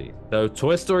 250. Okay. So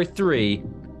Toy Story 3,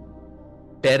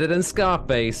 better than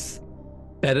Scarface,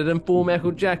 better than Full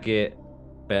Metal Jacket,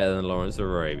 better than Lawrence of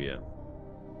Arabia.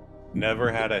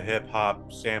 Never had a hip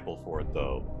hop sample for it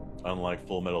though, unlike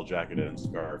Full Metal Jacket and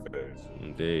Scarface.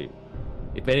 Indeed.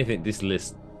 If anything, this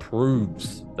list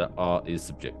proves that art is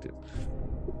subjective.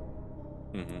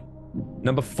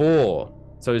 Number 4.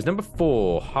 So is number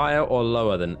 4 higher or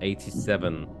lower than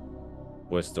 87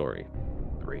 Toy Story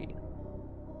 3?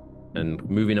 And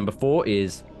movie number 4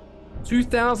 is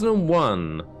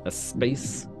 2001: A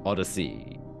Space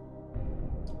Odyssey.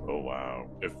 Oh wow.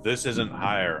 If this isn't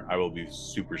higher, I will be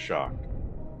super shocked.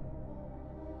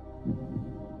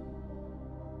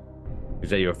 Is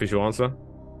that your official answer?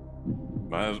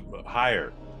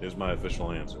 Higher is my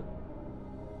official answer.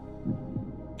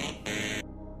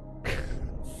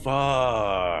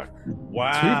 Fuck.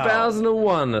 Wow.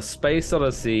 2001: A Space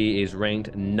Odyssey is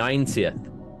ranked 90th,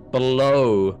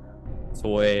 below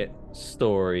Toy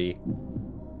Story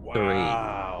 3.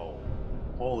 Wow.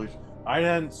 Holy I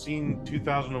hadn't seen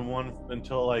 2001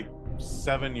 until like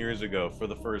 7 years ago for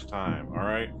the first time, all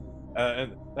right?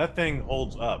 And that thing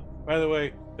holds up. By the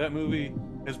way, that movie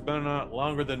has been out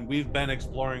longer than we've been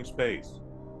exploring space.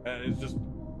 And it's just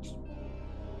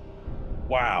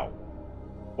wow.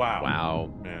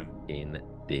 Wow, man,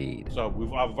 indeed. So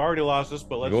I've already lost this,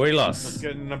 but let's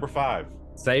get into number 5.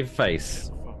 Save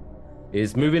face.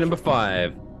 Is movie number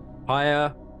 5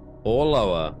 higher or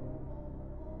lower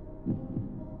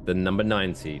than number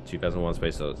 90, 2001: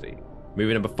 Space Odyssey?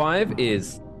 Movie number 5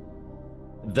 is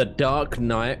The Dark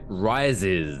Knight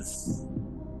Rises.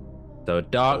 So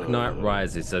Dark Knight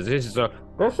Rises. So this is the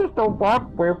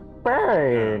one we're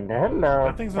playing. Hello.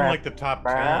 That thing's in like the top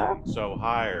 10, so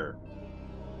higher.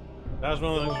 That was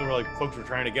one of the things where like folks were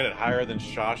trying to get it higher than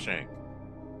Shawshank.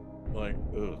 Like,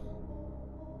 ugh.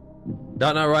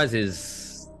 Dark Knight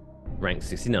Rises ranked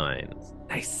 69.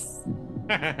 Nice.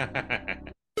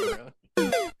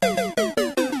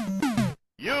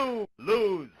 You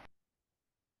lose.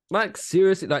 Like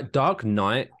seriously, like Dark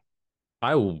Knight,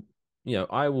 I will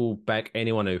back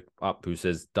anyone who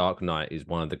says Dark Knight is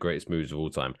one of the greatest movies of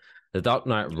all time. The Dark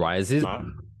Knight Rises.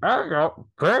 I got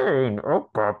pain.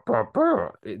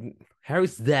 How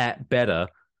is that better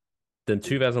than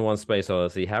 2001: Space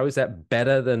Odyssey? How is that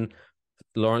better than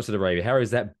Lawrence of Arabia? How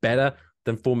is that better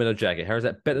than Full Metal Jacket? How is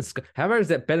that better? How is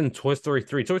that better than Toy Story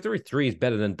 3? Toy Story 3 is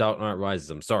better than Dark Knight Rises.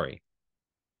 I'm sorry.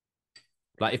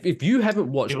 Like if you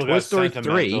haven't watched Toy Story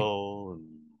 3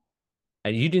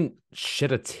 and you didn't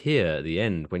shed a tear at the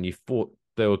end when you thought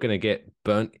they were going to get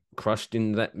burnt, crushed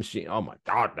in that machine. Oh my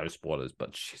God, no spoilers, but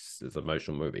it's an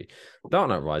emotional movie. Dark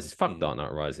Knight Rises. Fuck Dark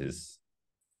Knight Rises.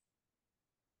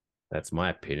 That's my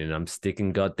opinion. I'm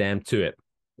sticking goddamn to it.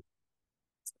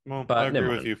 Well, but I agree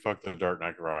with you. Fuck the Dark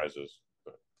Knight Rises.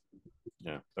 But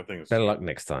yeah, I think it's better luck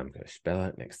next time, Kush. Better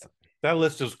luck next time. That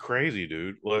list is crazy,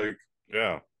 dude. Like,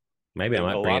 yeah. Maybe I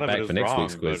might bring it back for next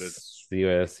week's quiz. See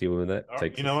where that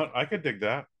takes. You know what? I could dig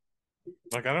that.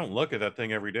 Like, I don't look at that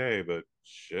thing every day, but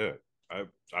shit, I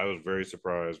was very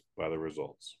surprised by the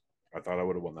results. I thought I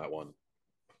would have won that one.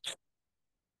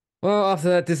 Well, after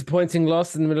that disappointing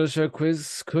loss in the middle of the show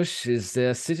quiz, Kush is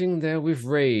sitting there with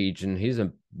rage, and he's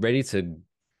ready to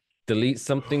delete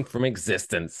something from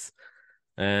existence.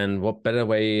 And what better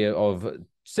way of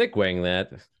segueing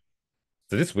that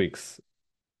to this week's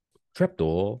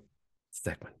Trapdoor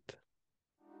segment.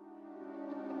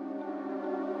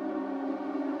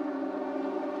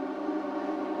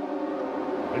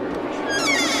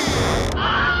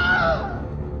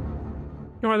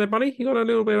 You all right there, buddy? You got a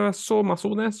little bit of sore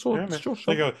muscle there? I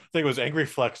think it was angry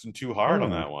flexing too hard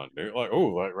on that one. They're like, oh,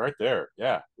 like right there.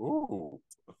 Yeah. Ooh.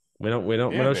 We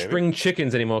don't string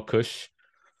chickens anymore, Kush.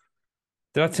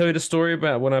 Did I tell you the story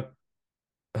about when I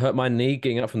hurt my knee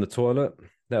getting up from the toilet?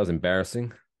 That was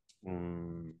embarrassing.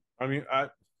 I mean,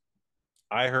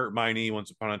 I hurt my knee once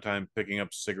upon a time picking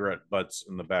up cigarette butts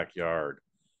in the backyard.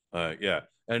 Yeah,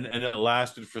 and it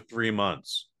lasted for 3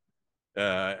 months.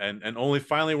 And only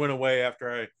finally went away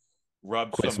after I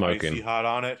rubbed some icy hot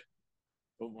on it.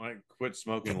 I quit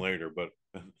smoking later, but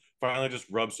finally just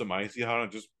rubbed some icy hot on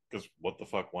it just because what the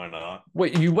fuck, why not?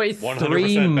 Wait, you wait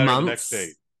 3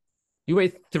 months? You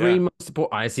wait 3 months to put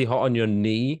icy hot on your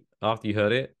knee after you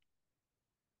hurt it?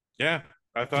 Yeah.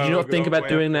 I thought. Did you not think about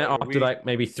doing that after like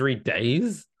maybe 3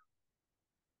 days?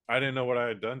 I didn't know what I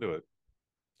had done to it.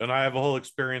 And I have a whole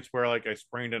experience where like I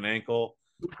sprained an ankle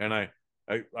and I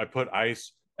put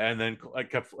ice and then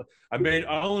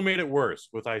I only made it worse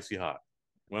with icy hot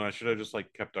when I should have just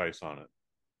like kept ice on it.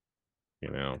 You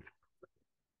know.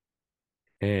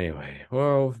 Anyway,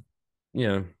 well, you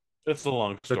know. It's a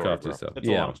long story. Look after yourself. It's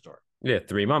a long story. Yeah,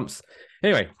 3 months.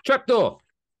 Anyway, Trapdoor.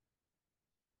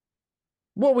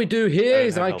 What we do here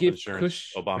is I give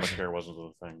Kush. Obamacare wasn't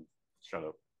the thing. Shut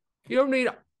up. You don't need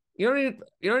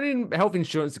health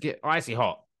insurance to get icy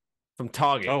hot from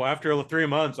Target. Oh, after 3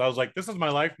 months, I was like, this is my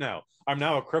life now. I'm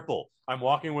now a cripple. I'm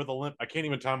walking with a limp. I can't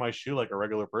even tie my shoe like a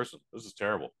regular person. This is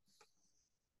terrible.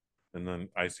 And then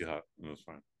icy hot. It was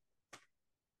fine.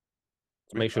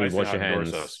 Make sure you wash your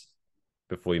hands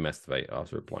before you masturbate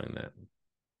after applying that.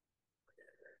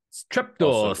 It's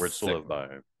Trapdoor. Also, words to live by.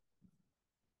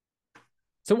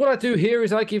 So what I do here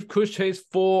is I give Kush his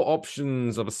 4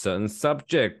 options of a certain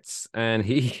subject, and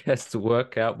he has to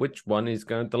work out which one he's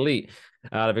going to delete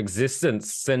out of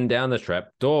existence, send down the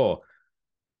trapdoor.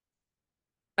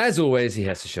 As always, he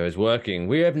has to show his working.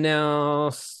 We have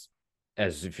now,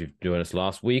 as if you're doing us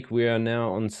last week, we are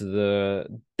now onto the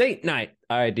date night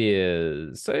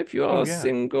ideas. So if you are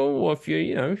single, or if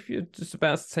you're just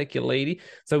about to take your lady.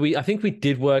 So I think we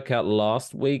did work out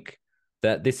last week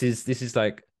that this is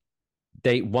like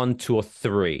date 1, 2, or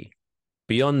 3.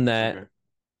 Beyond that,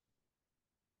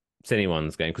 it's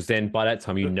anyone's game, because then by that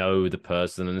time you know the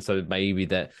person, and so maybe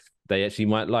that they actually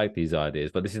might like these ideas.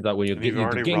 But this is like when you're getting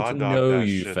to know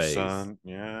you phase. Son.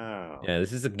 Yeah,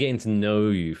 this is a getting to know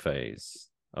you phase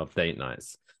of date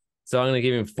nights. So I'm going to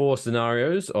give him 4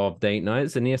 scenarios of date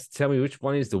nights, and he has to tell me which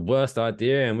one is the worst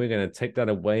idea, and we're going to take that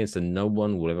away, and so no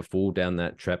one will ever fall down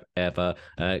that trap ever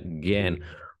again.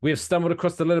 We have stumbled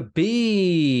across the letter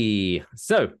B.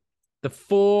 So, the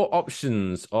 4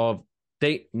 options of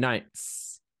date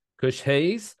nights, Kush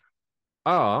Hayes,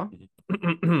 are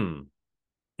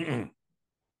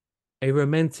a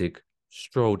romantic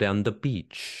stroll down the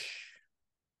beach.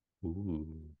 Ooh.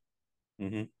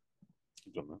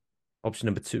 Option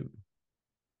number 2,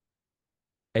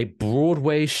 a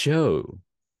Broadway show.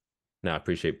 Now, I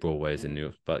appreciate Broadway is in New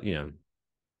York, but, you know,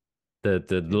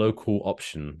 the local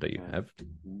option that you have.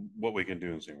 What we can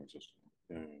do in San Francisco.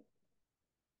 Yeah.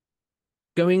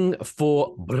 Going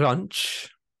for brunch.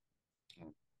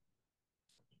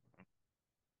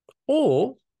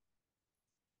 Or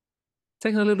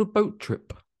taking a little boat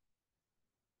trip.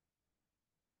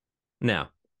 Now,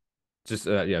 just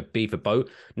B for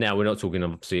boat. Now, we're not talking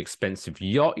obviously expensive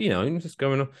yacht, just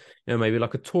going on, maybe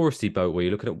like a touristy boat where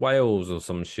you're looking at whales or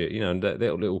some shit, that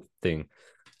little thing.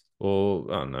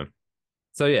 Or, I don't know.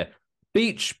 So, yeah,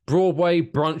 beach, Broadway,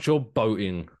 brunch, or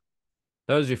boating.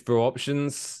 Those are your 4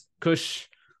 options. Kush,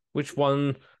 which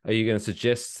one are you going to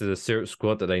suggest to the Syrup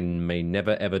Squad that they may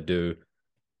never, ever do?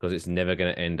 Because it's never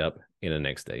going to end up in a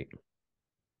next date.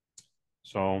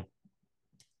 So,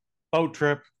 boat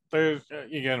trip. There's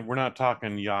again, we're not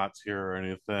talking yachts here or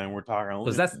anything. We're talking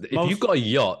because if you've got a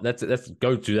yacht, let's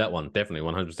go to that one. Definitely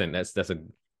 100%. That's a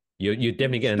you're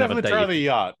definitely getting another date. Definitely try the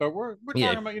yacht, but we're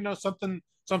talking about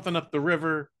something up the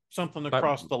river, something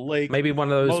across the lake. Maybe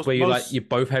one of those where you're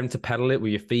both having to paddle it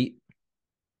with your feet.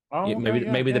 Oh,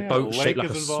 maybe the boat's shaped like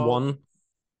a swan.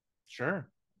 Sure.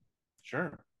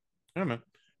 Yeah, man.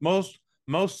 Most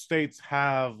states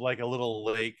have like a little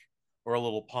lake or a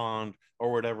little pond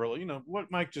or whatever.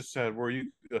 What Mike just said, where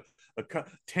you a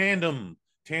tandem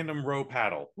row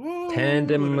paddle. Woo,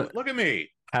 tandem. Look at me.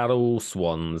 Paddle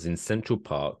swans in Central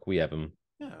Park. We have them.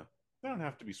 Yeah. They don't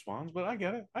have to be swans, but I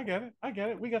get it. I get it. I get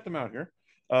it. We got them out here.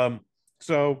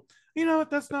 So you know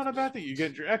that's not a bad thing. You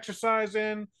get your exercise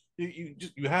in.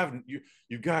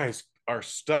 You guys are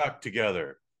stuck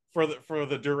together for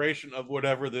the duration of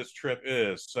whatever this trip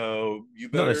is. So you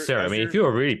better, not necessarily. I mean, if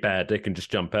you're really bad, they can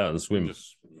just jump out and swim.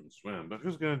 Just swim. But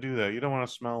who's gonna do that? You don't want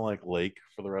to smell like lake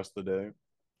for the rest of the day.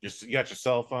 You got your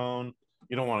cell phone.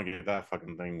 You don't want to get that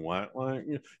fucking thing wet. Like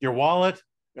your wallet.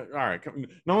 All right,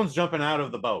 no one's jumping out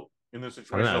of the boat in this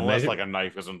situation unless like a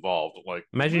knife is involved. Like,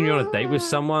 imagine you're on a date with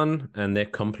someone and their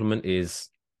compliment is,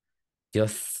 "Your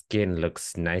skin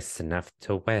looks nice enough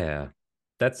to wear."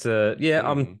 That's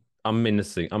I'm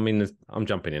menacing. I'm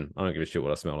jumping in. I don't give a shit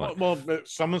what I smell like. Well, if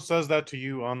someone says that to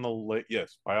you on the lake,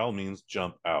 yes, by all means,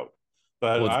 jump out.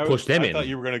 But I thought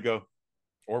you were gonna go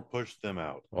or push them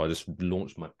out. Oh, I just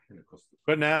launched my pen across.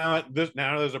 But now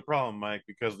there's a problem, Mike,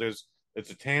 because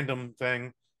it's a tandem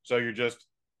thing. So you're just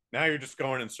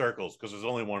going in circles because there's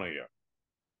only one of you.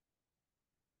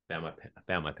 Found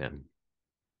my pen.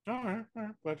 All right.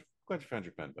 Glad you found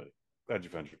your pen, buddy. Glad you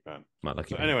found your pen. My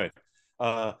lucky pen. Anyway,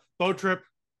 boat trip,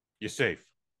 you're safe.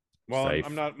 Well, safe.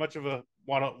 I'm not much of a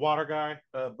water guy.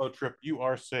 Boat trip, you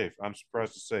are safe. I'm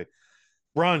surprised to say.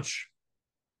 Brunch.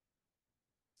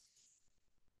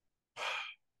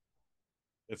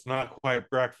 It's not quite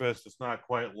breakfast. It's not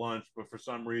quite lunch, but for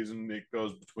some reason it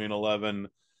goes between 11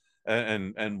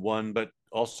 and 1. But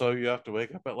also you have to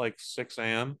wake up at like 6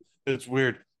 a.m. It's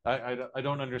weird. I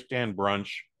don't understand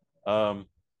brunch. Brunch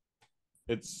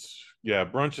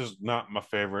is not my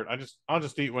favorite. I'll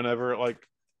just eat whenever. Like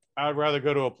I'd rather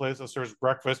go to a place that serves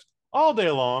breakfast all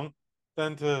day long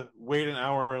than to wait an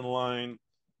hour in line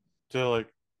to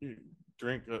like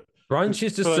drink. Brunch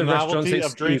is just the a restaurant's novelty excuse.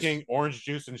 of drinking orange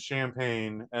juice and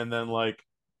champagne and then like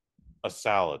a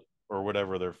salad or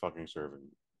whatever they're fucking serving.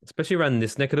 Especially around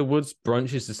this neck of the woods,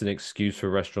 brunch is just an excuse for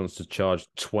restaurants to charge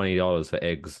 $20 for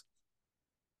eggs.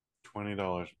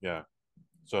 $20, yeah.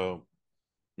 So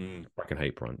I fucking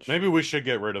hate brunch. Maybe we should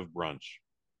get rid of brunch.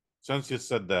 Since you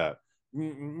said that,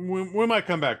 we might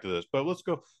come back to this, but let's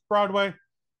go Broadway.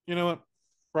 You know what?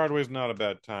 Broadway's not a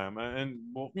bad time, and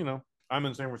well, you know, I'm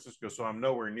in San Francisco, so I'm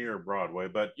nowhere near Broadway.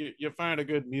 But you find a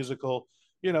good musical.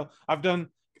 You know,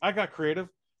 I got creative.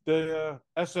 The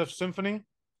SF Symphony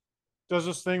does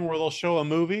this thing where they'll show a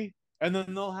movie and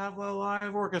then they'll have a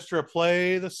live orchestra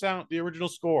play the original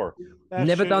score.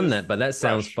 Never done that, but that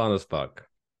sounds fun as fuck.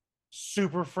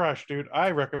 Super fresh, dude.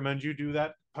 I recommend you do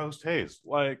that post haze.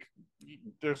 Like,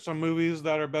 there's some movies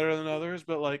that are better than others,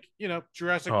 but like, you know,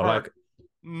 Jurassic Park,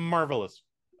 marvelous.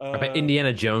 I bet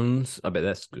Indiana Jones. I bet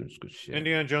that's good shit.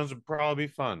 Indiana Jones would probably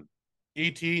be fun.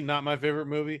 E.T., not my favorite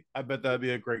movie. I bet that'd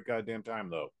be a great goddamn time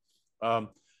though.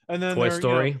 And then Toy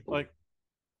Story, you know, like,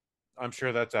 I'm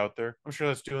sure that's out there. I'm sure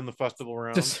that's doing the festival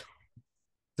rounds.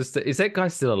 Is that guy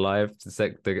still alive? Is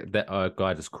that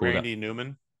guy just called Randy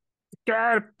Newman?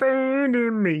 Got a burn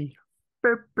in me.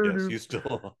 Yes, he's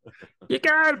still. You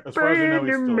got a burn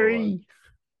in me.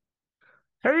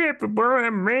 Hey everyone,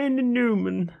 I'm Randy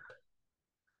Newman.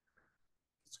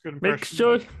 It's a good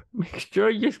impression. Make sure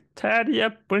you tidy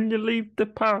up when you leave the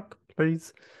park,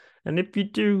 please. And if you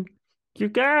do, you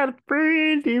got a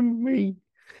friend in me.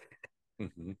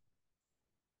 Mm-hmm.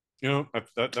 You know,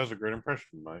 that was a great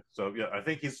impression, Mike. So yeah, I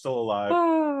think he's still alive.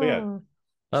 But yeah,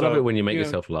 I love it when you make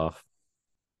yourself laugh.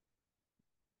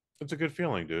 It's a good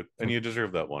feeling, dude, and you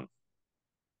deserve that one.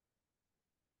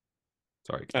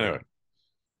 Sorry. Anyway,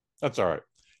 that's all right.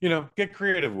 You know, get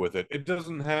creative with it. It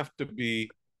doesn't have to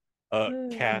be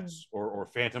Cats or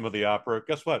Phantom of the Opera.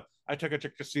 Guess what? I took a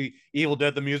chick to see Evil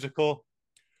Dead the musical.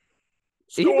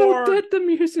 Evil Dead the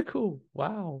musical.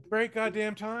 Wow. Great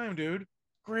goddamn time, dude.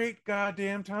 Great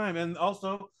goddamn time. And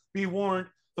also, be warned,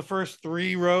 the first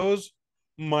 3 rows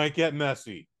might get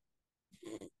messy.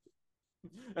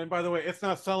 And by the way, it's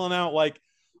not selling out like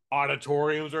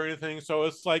auditoriums or anything. So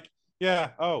it's like, yeah,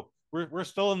 we're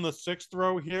still in the 6th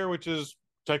row here, which is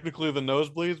technically the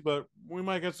nosebleeds, but we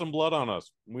might get some blood on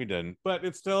us. We didn't, but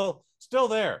it's still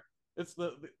there. It's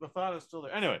the thought is still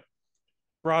there. Anyway,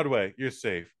 Broadway, you're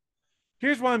safe.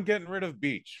 Here's why I'm getting rid of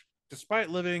beach. Despite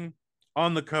living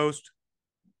on the coast,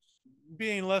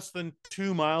 being less than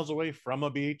 2 miles away from a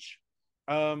beach,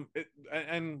 and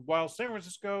while San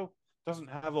Francisco doesn't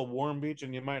have a warm beach,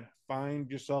 and you might find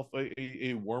yourself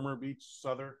a warmer beach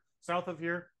south of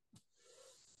here,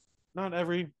 not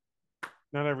every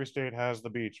state has the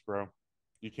beach, bro.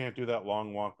 You can't do that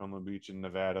long walk on the beach in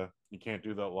Nevada. You can't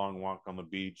do that long walk on the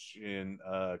beach in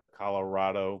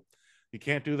Colorado. You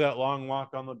can't do that long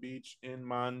walk on the beach in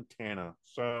Montana.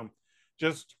 So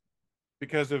just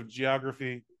because of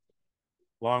geography,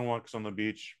 long walks on the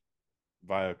beach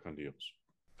via con Dios.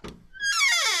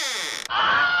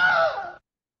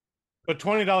 But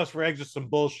 $20 for eggs is some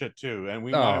bullshit too, and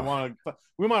we might want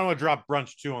to drop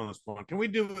brunch too on this one. Can we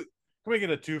get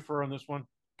a twofer on this one?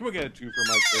 Can we get a twofer,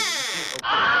 Mike?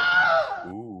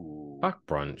 Okay. Ooh. Fuck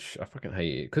brunch. I fucking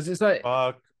hate it because it's like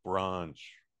fuck brunch.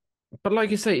 But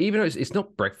like you say, even though it's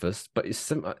not breakfast, but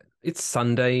it's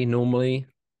Sunday normally,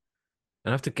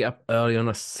 and I have to get up early on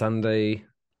a Sunday.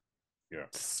 Yeah,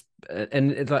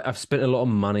 and it's like I've spent a lot of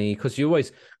money because you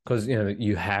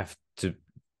have to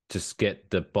just get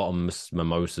the bottomless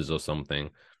mimosas or something.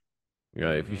 You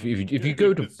know, if you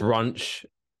go to brunch,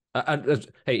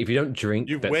 hey, if you don't drink,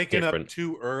 you've that's waken different. up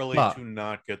too early to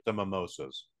not get the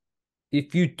mimosas.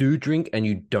 If you do drink and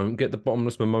you don't get the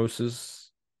bottomless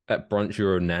mimosas at brunch,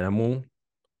 you're an animal.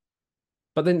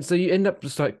 But then, so you end up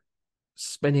just like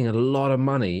spending a lot of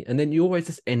money, and then you always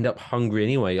just end up hungry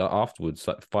anyway afterwards,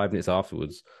 like 5 minutes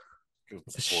afterwards.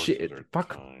 Shit,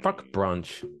 fuck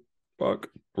brunch. Fuck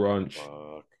brunch.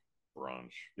 Fuck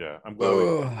brunch. Yeah, I'm glad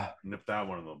we nipped that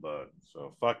one in the bud.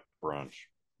 So fuck brunch.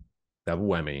 Double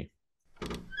whammy.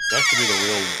 That should be the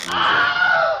real loser.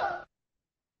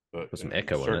 But put some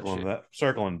echo on that shit.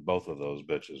 Circling both of those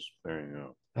bitches. There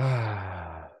you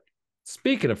go.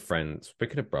 Speaking of friends,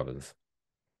 speaking of brothers,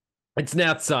 it's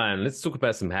now time. Let's talk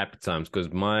about some happy times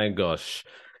because my gosh,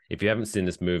 if you haven't seen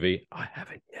this movie, I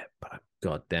haven't yet, but I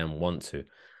goddamn want to.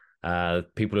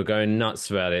 People are going nuts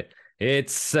about it.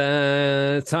 It's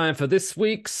time for this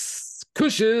week's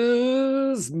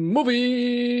Kush's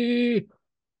movie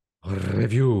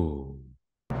review.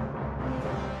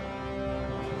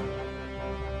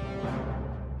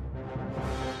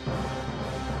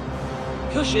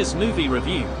 Kush's movie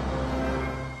review.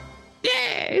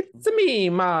 Yeah, it's me,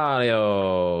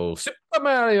 Mario. Super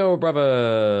Mario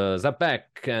Brothers are back,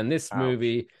 and this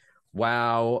movie,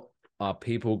 wow, are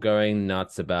people going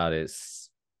nuts about it.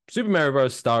 Super Mario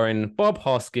Bros. Starring Bob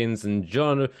Hoskins and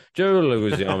Joe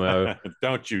Leguizamo.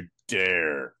 Don't you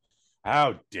dare.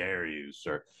 How dare you,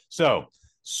 sir? So,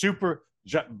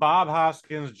 Bob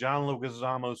Hoskins, John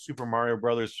Leguizamo, Super Mario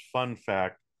Brothers. Fun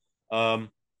fact.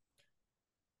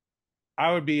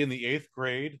 I would be in the 8th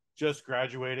grade, just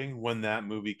graduating when that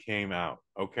movie came out.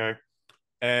 Okay.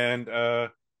 And,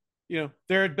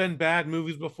 there had been bad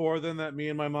movies before then that me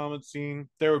and my mom had seen.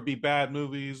 There would be bad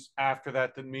movies after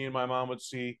that me and my mom would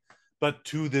see. But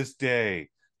to this day,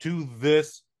 to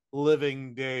this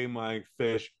living day, my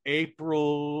fish,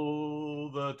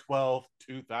 April the 12th,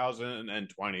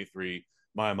 2023,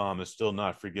 my mom has still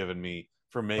not forgiven me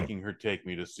for making her take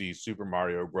me to see Super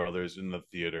Mario Brothers in the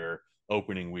theater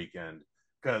opening weekend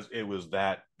because it was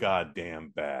that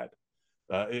goddamn bad.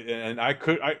 And I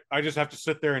just have to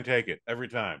sit there and take it every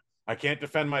time. I can't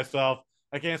defend myself.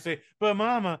 I can't say, but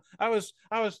Mama, I was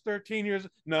 13 years.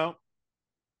 No,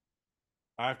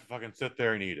 I have to fucking sit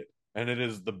there and eat it. And it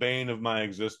is the bane of my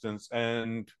existence.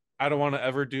 And I don't want to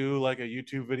ever do like a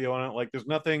YouTube video on it. Like there's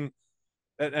nothing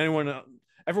that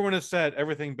everyone has said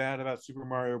everything bad about Super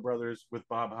Mario Brothers with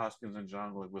Bob Hoskins and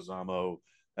John Leguizamo.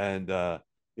 And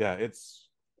it's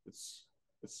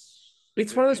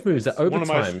one of those movies that over one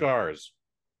time, of my scars.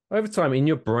 Over time in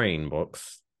your brain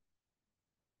box,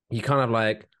 you kind of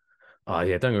like, oh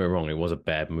yeah, don't get me wrong, it was a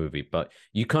bad movie, but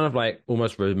you kind of like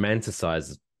almost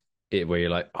romanticize it where you're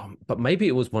like, oh, but maybe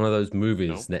it was one of those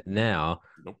movies that now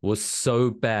was so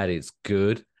bad it's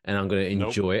good and I'm going to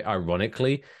enjoy it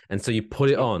ironically. And so you put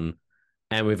it on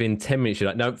and within 10 minutes you're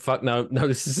like, no, fuck, no,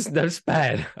 this is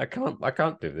bad. I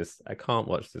can't do this. I can't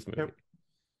watch this movie.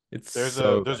 Yep. There's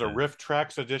a Riff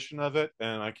Tracks edition of it,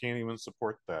 and I can't even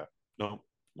support that. No.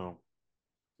 No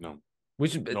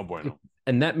bueno.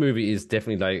 And that movie is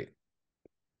definitely like,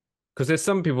 because there's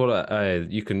some people that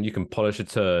you can polish a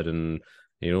turd and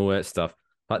all that stuff.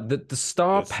 Like the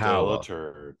star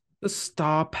power, the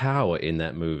star power in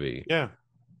that movie. Yeah,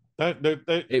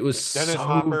 it was Dennis so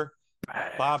Hopper,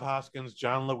 bad. Bob Hoskins,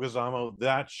 John Leguizamo.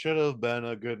 That should have been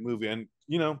a good movie, and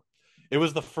it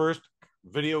was the first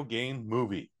video game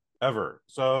movie ever.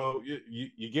 So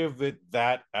you give it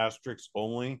that asterisk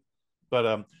only.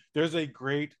 But there's a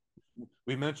great,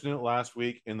 we mentioned it last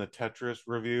week in the Tetris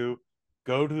review.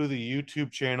 Go to the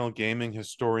YouTube channel Gaming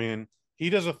Historian. He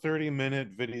does a 30-minute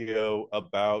video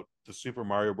about the Super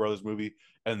Mario Brothers movie,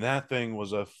 and that thing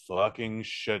was a fucking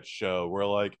shit show. Where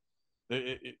like,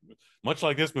 much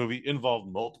like this movie, involved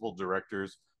multiple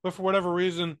directors, but for whatever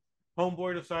reason,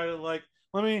 Homeboy decided like,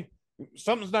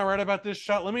 something's not right about this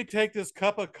shot. Let me take this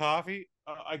cup of coffee.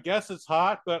 I guess it's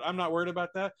hot, but I'm not worried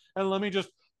about that. And let me just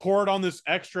pour it on this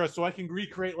extra so I can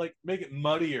recreate, like, make it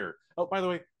muddier. Oh, by the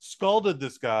way, scalded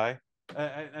this guy.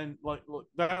 And like, look,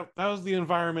 that was the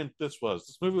environment this was.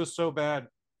 This movie was so bad.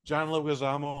 John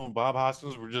Leguizamo and Bob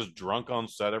Hoskins were just drunk on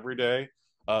set every day.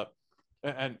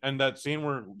 And that scene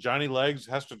where Johnny Legs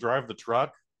has to drive the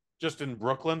truck just in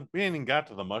Brooklyn. We ain't even got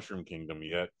to the Mushroom Kingdom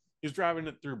yet. He's driving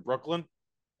it through Brooklyn,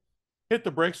 hit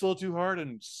the brakes a little too hard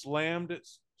and slammed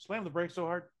the brakes so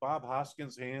hard Bob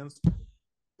Hoskins' hands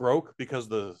broke because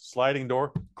the sliding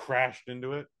door crashed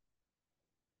into it.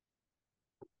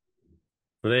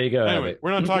 Well, there you go. Anyway, we're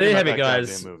not talking there you about have it, that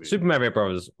guys. goddamn movie. Super Mario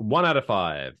Bros. 1 out of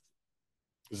 5.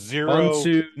 0. On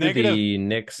to negative, the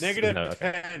next. negative no,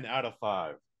 10 out of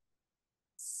 5.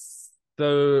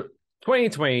 So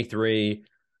 2023.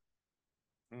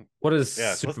 What is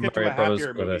Yes, Super let's get Mario to a Bros.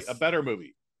 happier movie, a better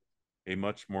movie, a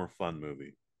much more fun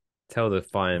movie. Tell the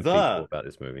fine people about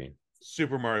this movie.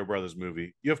 Super Mario Brothers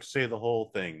movie. You have to say the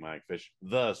whole thing, Mike Fish.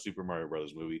 The Super Mario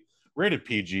Brothers movie, rated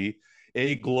PG,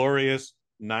 a glorious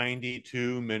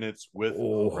 92 minutes with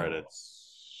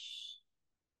credits.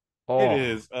 It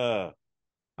is.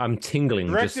 I'm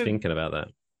tingling just thinking about that.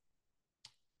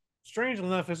 Strangely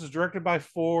enough, this is directed by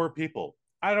 4 people.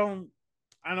 I know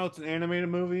it's an animated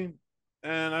movie,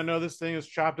 and I know this thing is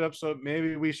chopped up, so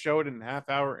maybe we show it in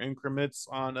half-hour increments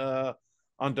on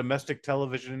domestic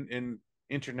television in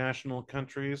international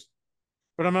countries.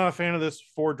 But I'm not a fan of this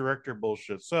 4-director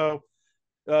bullshit. So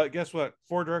guess what?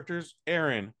 4 directors: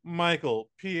 Aaron, Michael,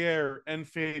 Pierre, and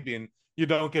Fabian. You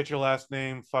don't get your last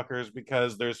name, fuckers,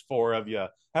 because there's 4 of you.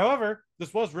 However,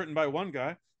 this was written by one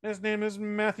guy. His name is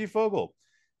Matthew Fogel.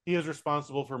 He is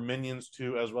responsible for Minions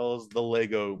 2 as well as the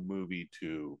Lego Movie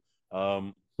 2.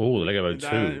 Lego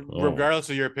 2. Regardless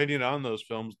of your opinion on those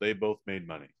films, they both made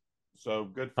money. So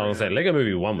good for I was him. say Lego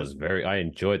Movie 1 was I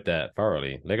enjoyed that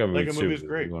thoroughly. Lego Movie 2 is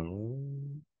great.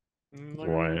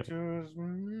 Right.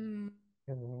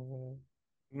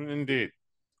 Indeed.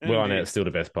 Well, I know it's still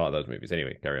the best part of those movies.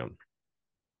 Anyway, carry on.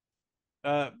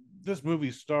 This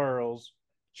movie stars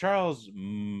Charles.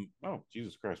 Oh,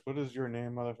 Jesus Christ! What is your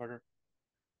name, motherfucker?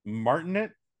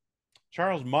 Martinet,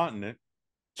 Charles Martinet.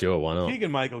 Sure, why not?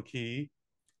 Keegan-Michael Key,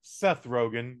 Seth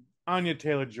Rogen, Anya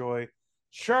Taylor-Joy,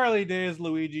 Charlie Day as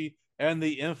Luigi, and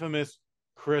the infamous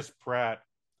Chris Pratt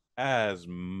as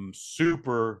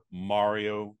Super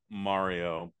Mario.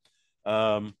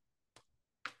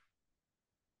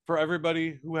 For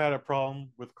everybody who had a problem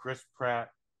with Chris Pratt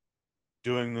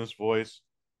doing this voice,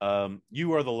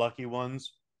 you are the lucky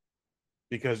ones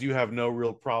because you have no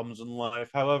real problems in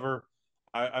life. However,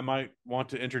 I might want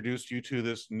to introduce you to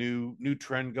this new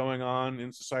trend going on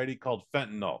in society called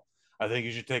fentanyl. I think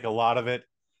you should take a lot of it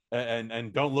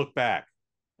and don't look back.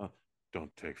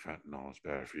 Don't take fentanyl. It's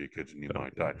bad for you kids and you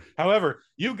might die. However,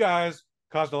 you guys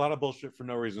caused a lot of bullshit for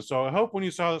no reason. So I hope when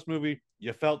you saw this movie,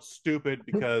 you felt stupid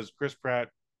because Chris Pratt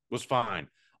was fine.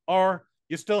 Or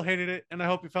you still hated it, and I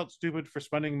hope you felt stupid for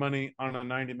spending money on a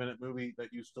 90-minute movie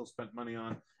that you still spent money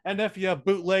on. And if you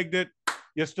bootlegged it,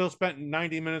 you still spent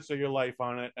 90 minutes of your life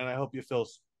on it, and I hope you still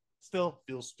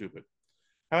feel stupid.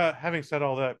 Having said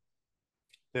all that,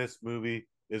 this movie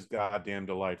is goddamn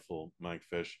delightful, Mike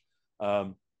Fish.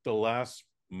 The last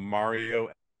Mario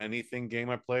anything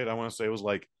game I played, I want to say it was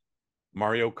like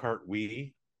Mario Kart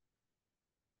Wii.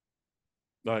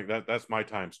 Like that's my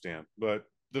timestamp. But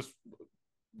this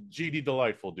GD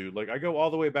delightful, dude. Like I go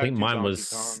all the way back. I think to mine Donkey was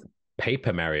Kong.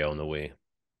 Paper Mario on the Wii.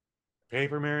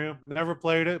 Paper Mario. Never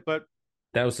played it, but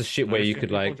that was the shit where you could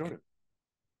like.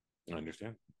 I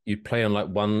understand. You'd play on like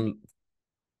one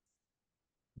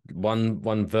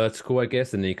vertical, I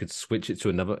guess, and then you could switch it to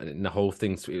another, and the whole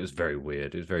thing. It was very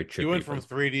weird. It was very trippy. You went from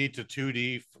 3D to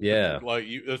 2D. Yeah, like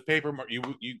it was paper.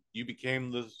 You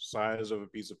became the size of a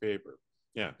piece of paper.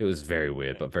 Yeah, it was very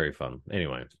weird, but very fun.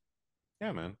 Anyway,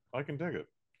 yeah, man, I can dig it.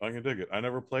 I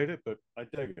never played it, but I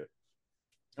dig it.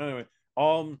 Anyway,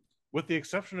 with the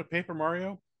exception of Paper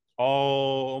Mario,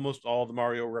 almost all the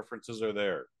Mario references are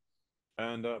there,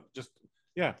 and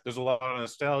there's a lot of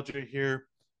nostalgia here.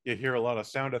 You hear a lot of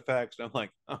sound effects, and I'm like,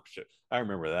 oh shit, I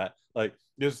remember that. Like,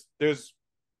 this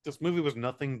movie was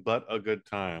nothing but a good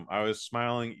time. I was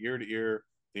smiling ear to ear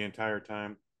the entire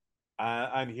time.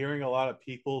 I'm hearing a lot of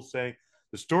people say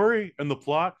the story and the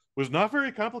plot was not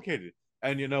very complicated,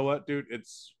 and you know what, dude?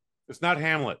 It's not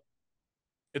Hamlet.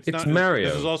 It's not Mario.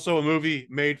 This is also a movie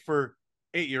made for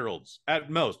 8-year-olds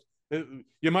at most.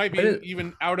 You might be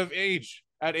even out of age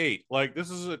at 8. Like,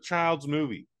 this is a child's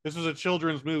movie. This is a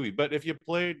children's movie. But if you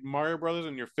played Mario Brothers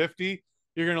and you're 50,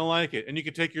 you're gonna like it. And you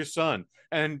can take your son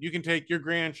and you can take your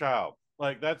grandchild.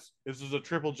 Like, this is a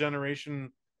triple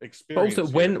generation experience.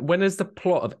 Also, when has the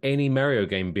plot of any Mario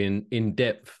game been in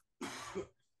depth?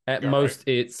 At most,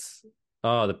 it's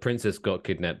the princess got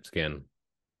kidnapped again.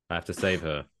 I have to save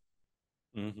her.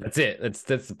 Mm-hmm. That's it.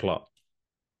 That's the plot.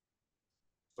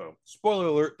 So, spoiler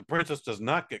alert: the princess does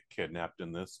not get kidnapped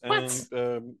in this,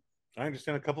 and I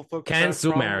understand a couple folks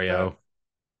cancel Mario.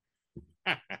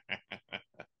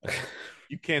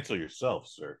 You cancel yourself,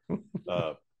 sir.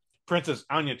 Princess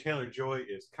Anya Taylor-Joy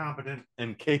is competent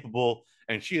and capable,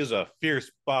 and she is a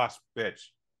fierce boss bitch.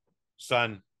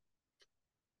 Son,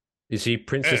 is she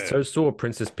Princess Toadstool or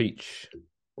Princess Peach?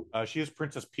 She is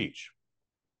Princess Peach.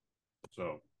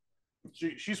 So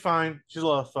she's fine. She's a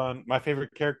lot of fun. My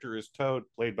favorite character is Toad,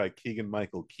 played by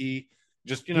Keegan-Michael Key.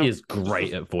 Just he is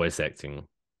great at voice acting.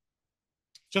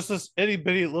 Just this itty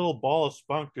bitty little ball of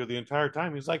spunk through the entire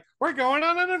time. He's like, "We're going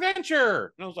on an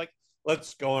adventure," and I was like,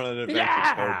 "Let's go on an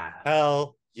adventure, Toad."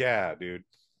 Hell yeah, dude.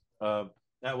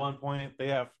 At one point, they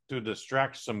have to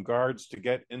distract some guards to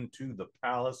get into the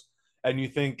palace, and you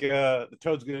think the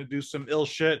Toad's going to do some ill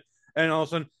shit, and all of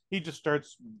a sudden he just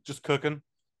starts just cooking.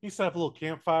 He set up a little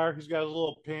campfire. He's got a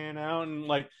little pan out,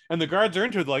 and the guards are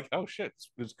into it. Like, oh shit,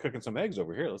 it's cooking some eggs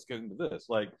over here. Let's get into this.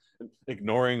 Like,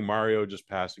 ignoring Mario just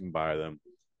passing by them.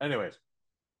 Anyways,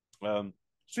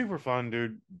 super fun,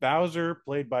 dude. Bowser,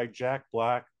 played by Jack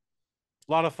Black.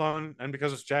 A lot of fun, and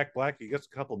because it's Jack Black, he gets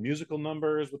a couple musical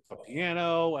numbers with the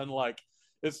piano, and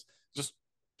it's just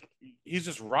he's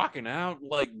just rocking out,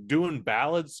 like doing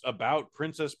ballads about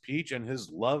Princess Peach and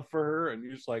his love for her, and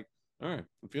you're just like, all right,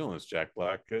 I'm feeling this, Jack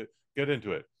Black. Get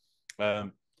into it.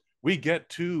 We get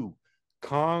to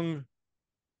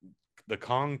the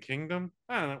Kong Kingdom.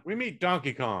 I don't know. We meet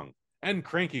Donkey Kong and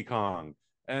Cranky Kong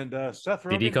and Seth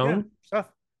Rogen. Diddy Kong? Yeah,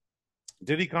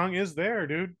 Diddy Kong is there,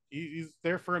 dude. He's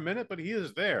there for a minute, but he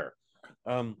is there.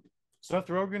 Seth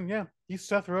Rogen, yeah, he's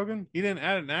Seth Rogen. He didn't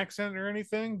add an accent or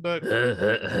anything, but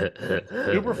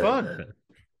super fun.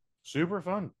 Super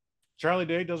fun. Charlie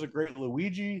Day does a great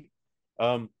Luigi.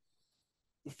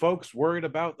 Folks worried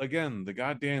about, again, the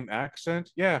goddamn accent.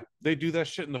 Yeah, they do that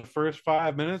shit in the first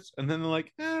 5 minutes, and then they're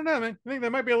like, I don't know, man. I think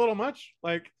that might be a little much.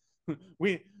 Like,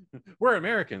 we're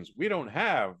Americans. We don't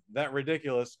have that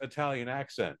ridiculous Italian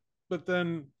accent. But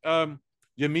then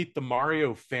you meet the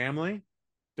Mario family.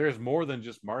 There's more than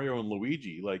just Mario and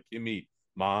Luigi. Like, you meet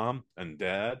mom and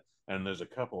dad, and there's a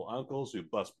couple uncles who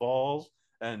bust balls,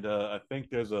 and I think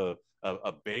there's a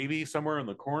baby somewhere in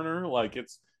the corner. Like,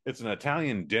 it's an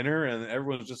Italian dinner, and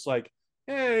everyone's just like,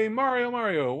 hey,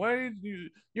 Mario, why did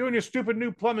you and your stupid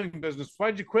new plumbing business,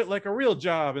 why'd you quit like a real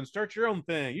job and start your own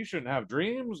thing? You shouldn't have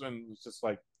dreams. And it's just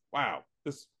like, wow,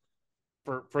 this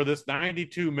for this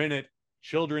 92-minute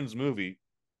children's movie,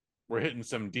 we're hitting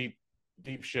some deep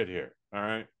shit here. All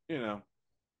right,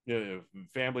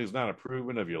 family's not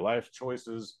approving of your life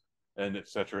choices, and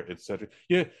etc.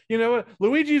 You know what,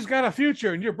 Luigi's got a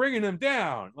future and you're bringing him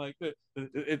down. Like,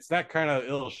 it's that kind of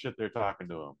ill shit they're talking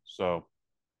to him. So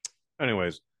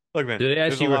anyways, look, man, do they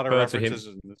actually there's a lot of refer to him? references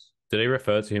in this. Do they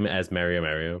refer to him as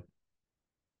Mario?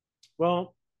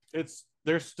 Well,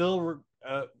 they're still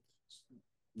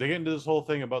they get into this whole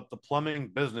thing about the plumbing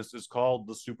business is called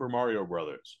the Super Mario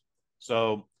Brothers.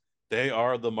 So they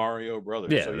are the Mario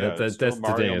Brothers. Yeah, so, that's the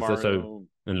thing. So,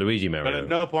 and Luigi Mario. But at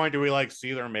no point do we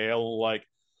see their male, like,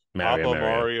 Mario. Papa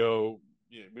Mario.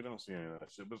 Yeah, we don't see any of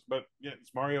that shit. But yeah, it's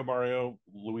Mario,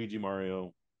 Luigi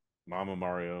Mario, Mama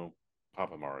Mario,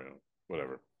 Papa Mario,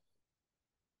 whatever.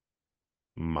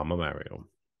 Mama Mario.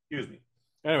 Excuse me.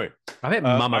 Anyway, I bet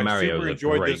Mama Mario super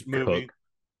enjoyed this movie.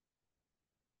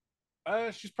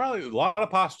 She's probably a lot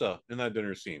of pasta in that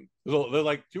dinner scene. There's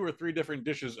like 2 or 3 different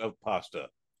dishes of pasta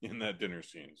in that dinner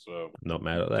scene. So not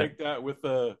mad at that. Take that with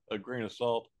a grain of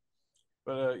salt.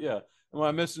 But yeah, am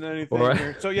I missing anything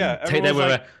here? So yeah, take that with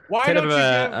like,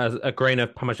 a grain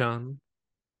of Parmesan.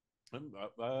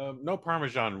 No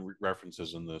Parmesan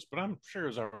references in this, but I'm sure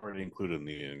it's already included in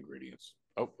the ingredients.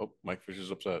 Oh, Mike Fish is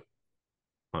upset.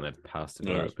 Can't have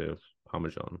pasta with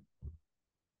Parmesan.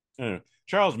 Anyway,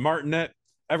 Charles Martinet.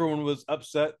 Everyone was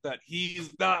upset that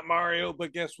he's not Mario,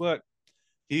 but guess what?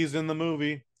 He's in the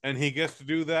movie, and he gets to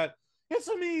do that. It's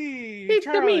me,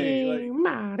 Charlie.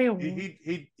 Mario.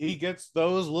 He gets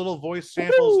those little voice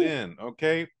samples in.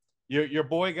 Okay, your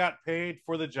boy got paid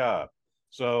for the job,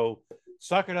 so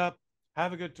suck it up,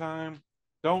 have a good time.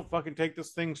 Don't fucking take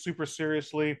this thing super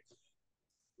seriously.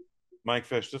 Mike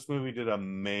Fish, this movie did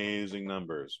amazing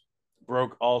numbers,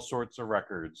 broke all sorts of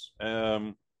records.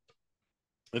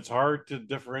 It's hard to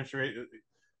differentiate.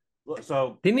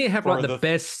 So didn't it have like the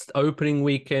best opening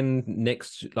weekend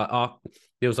next? Like,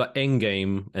 it was like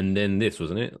Endgame, and then this,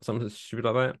 wasn't it? Something stupid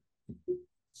like that.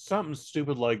 Something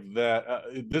stupid like that.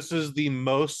 This is the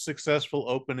most successful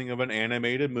opening of an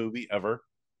animated movie ever.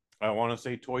 I want to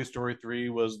say Toy Story 3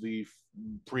 was the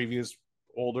previous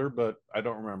older, but I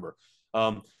don't remember.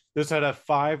 This had a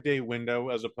 5-day window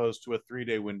as opposed to a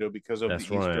 3-day window because of the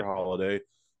Easter holiday.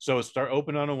 So it start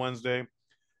open on a Wednesday.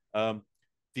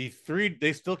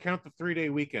 They still count the 3-day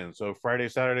weekend. So Friday,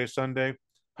 Saturday, Sunday,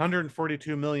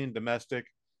 142 million domestic.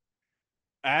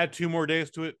 Add 2 more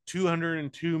days to it,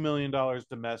 $202 million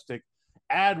domestic.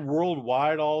 Add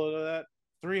worldwide all of that,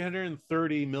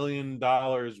 $330 million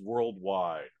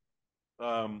worldwide.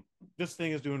 This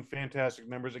thing is doing fantastic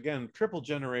numbers. Again, triple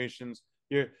generations.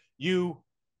 Your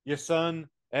son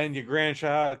and your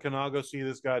grandchild can all go see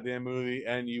this goddamn movie,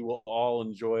 and you will all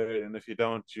enjoy it. And if you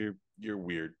don't, you're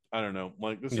weird. I don't know.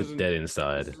 Like this isn't dead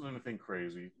inside. This isn't anything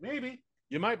crazy. Maybe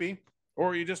you might be,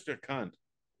 or you're just a cunt.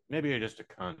 Maybe you're just a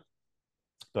cunt.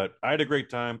 But I had a great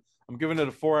time. I'm giving it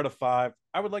a 4 out of 5.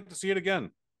 I would like to see it again.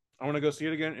 I want to go see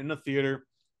it again in the theater,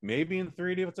 maybe in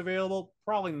 3D if it's available.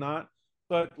 Probably not.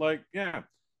 But like, yeah,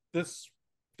 this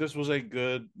was a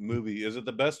good movie. Is it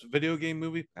the best video game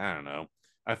movie? I don't know.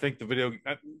 I think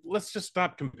let's just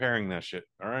stop comparing that shit.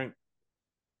 All right.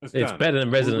 It's better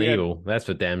than Resident Evil. That's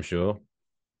for damn sure.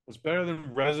 It's better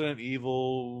than Resident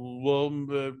Evil. Well,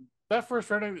 that first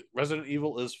Resident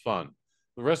Evil is fun.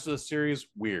 The rest of the series,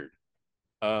 weird.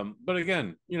 But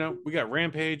again, we got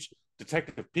Rampage,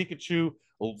 Detective Pikachu.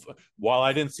 While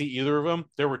I didn't see either of them,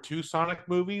 there were 2 Sonic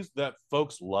movies that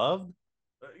folks loved.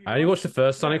 I only watched the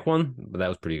first Sonic one, but that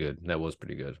was pretty good.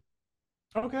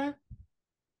 Okay.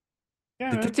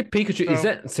 Yeah, Detective Pikachu, is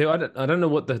that so? I don't know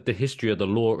what the history of the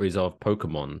lore is of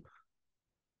Pokemon.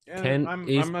 Yeah, Is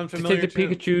I'm unfamiliar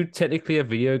Detective too. Pikachu technically a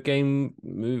video game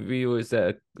movie, or is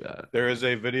that? There is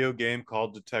a video game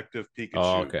called Detective Pikachu.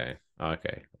 Oh, okay.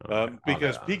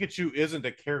 Because Pikachu isn't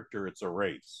a character; it's a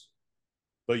race.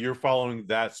 But you're following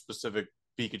that specific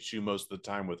Pikachu most of the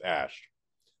time with Ash.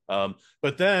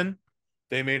 But then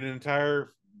they made an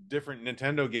entire different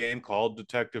Nintendo game called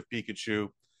Detective Pikachu.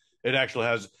 It actually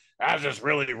has this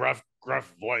really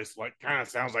gruff voice, like kind of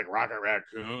sounds like Rocket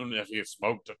Raccoon if he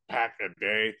smoked a pack a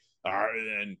day,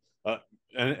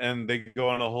 and they go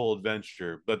on a whole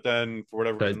adventure. But then for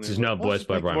whatever reason, it's not voiced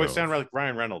by Ryan Reynolds. Sound like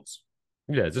Ryan Reynolds.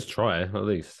 Yeah, just try it, at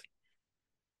least.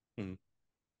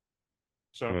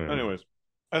 So, anyways,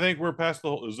 I think we're past the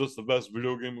whole. Is this the best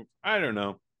video game? I don't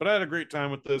know, but I had a great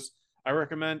time with this. I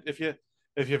recommend if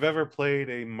you've ever played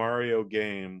a Mario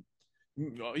game,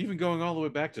 even going all the way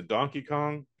back to Donkey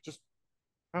Kong, just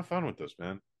have fun with this,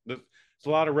 man. There's a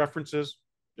lot of references.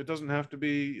 It doesn't have to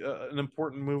be an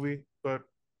important movie, but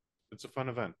it's a fun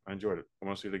event. I enjoyed it. I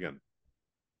want to see it again.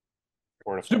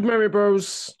 Super Mario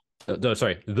Bros.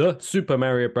 The Super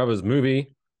Mario Brothers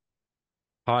movie.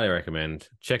 Highly recommend.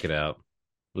 Check it out.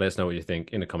 Let us know what you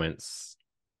think in the comments.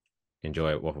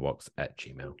 Enjoy it.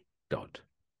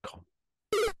 wafflebox@gmail.com.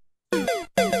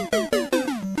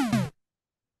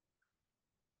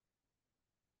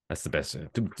 That's the best.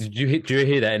 Did you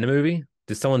hear that in the movie?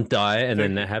 Did someone die and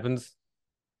then that happens?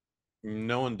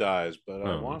 No one dies, but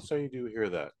I want to say you do hear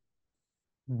that.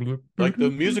 Like the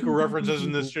musical references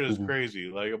in this shit is crazy.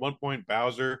 Like at one point,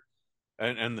 Bowser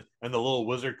and the little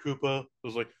wizard Koopa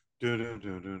was like do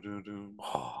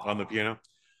on the piano.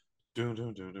 What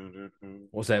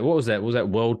was that? Was that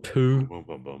World 2? Boom,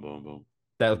 boom, boom, boom, boom.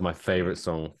 That was my favorite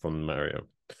song from Mario.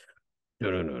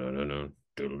 And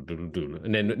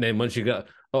then once you got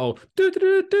I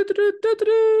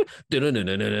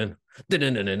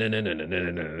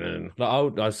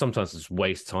sometimes just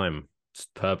waste time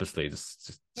just purposely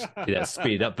just do that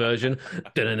speed up version.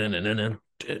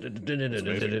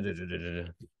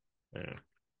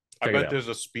 I bet there's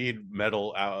a speed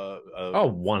metal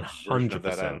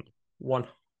 100%.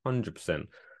 100%.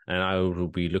 And I will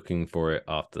be looking for it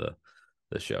after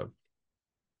the show.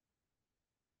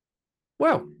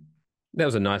 Well, that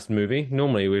was a nice movie.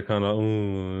 Normally we're kind of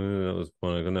that was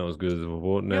fun, and that was good as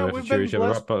before. Now we have to cheer each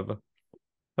other up.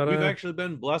 But we've actually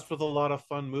been blessed with a lot of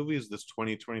fun movies this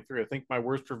 2023. I think my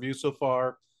worst review so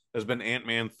far has been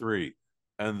Ant-Man 3.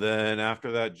 And then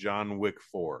after that, John Wick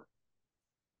 4.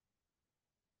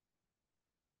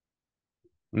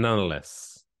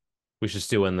 Nonetheless, we should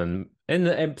still end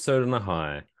the episode on a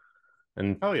high.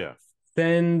 And hell yeah.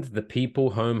 Send the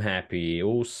people home happy,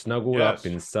 all snuggled up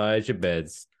inside your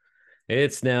beds.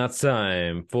 It's now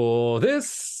time for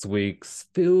this week's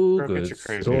feel-good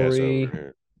story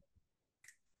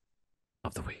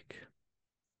of the week.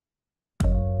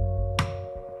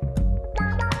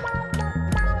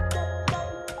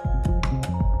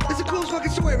 That's the coolest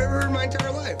fucking story I've ever heard in my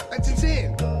entire life. That's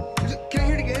insane. Can I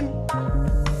hear it again?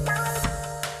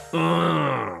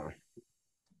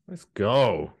 Let's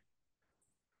go.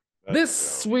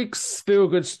 This week's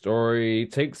feel-good story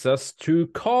takes us to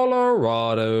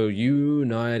Colorado,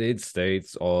 United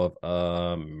States of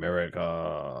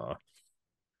America.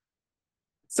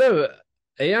 So,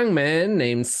 a young man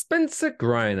named Spencer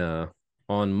Greiner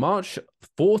on March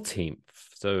 14th,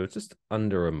 so just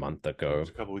under a month ago, It was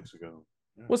a couple weeks ago,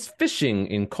 was fishing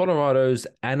in Colorado's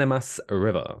Animas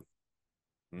River.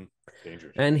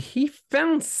 Dangerous. And he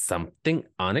found something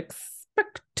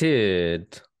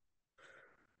unexpected.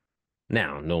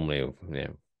 Now, normally,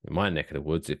 in my neck of the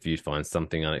woods, if you find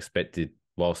something unexpected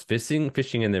whilst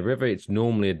fishing in the river, it's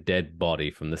normally a dead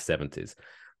body from the 70s.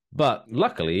 But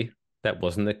luckily, that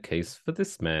wasn't the case for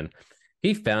this man.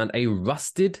 He found a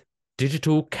rusted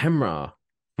digital camera.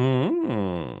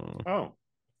 Oh,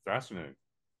 fascinating.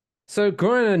 So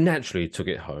Griner naturally took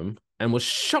it home and was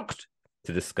shocked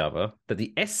to discover that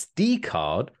the SD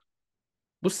card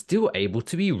was still able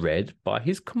to be read by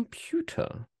his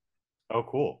computer. Oh,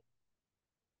 cool.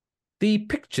 The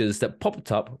pictures that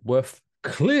popped up were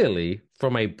clearly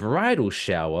from a bridal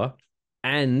shower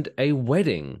and a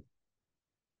wedding.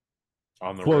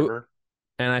 On the river?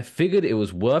 And I figured it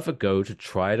was worth a go to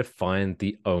try to find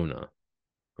the owner,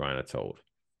 Griner told.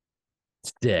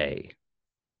 Today.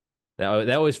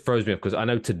 That always throws me off because I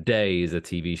know Today is a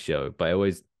TV show, but it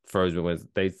always throws me when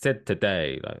they said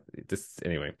today. Like, just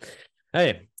anyway.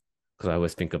 Hey, because I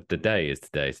always think of today is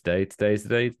today.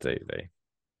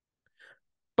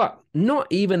 But not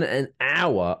even an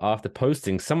hour after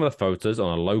posting some of the photos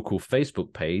on a local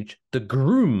Facebook page, the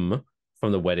groom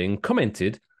from the wedding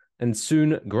commented, and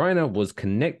soon Griner was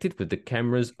connected with the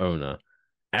camera's owner,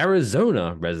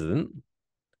 Arizona resident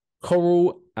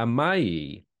Coral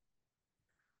Amai.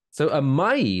 So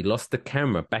Amai lost the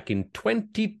camera back in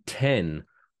 2010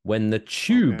 when the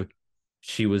tube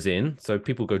she was in. So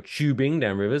people go tubing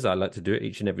down rivers. I like to do it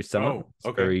each and every summer.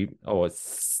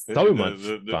 It's so much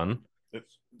fun.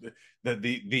 It's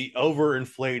the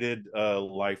overinflated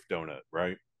life donut,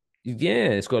 right? Yeah,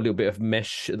 it's got a little bit of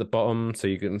mesh at the bottom, so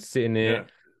you can sit in it. Yeah.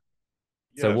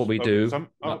 So what we do?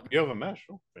 You have a mesh.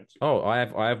 Oh, fancy.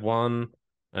 I have one,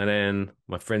 and then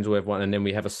my friends will have one, and then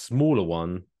we have a smaller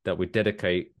one that we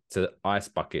dedicate to the ice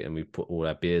bucket, and we put all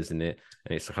our beers in it,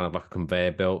 and it's kind of like a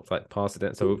conveyor belt, like pass it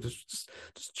down. So we'll just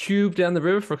tube down the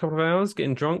river for a couple of hours,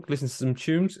 getting drunk, listen to some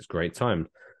tunes. It's a great time.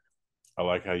 I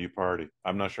like how you party.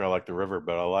 I'm not sure I like the river,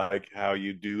 but I like how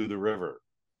you do the river.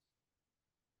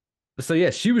 So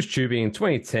yeah, she was tubing in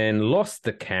 2010, lost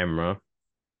the camera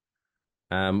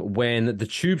when the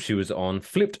tube she was on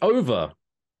flipped over.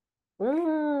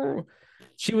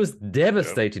 She was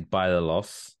devastated by the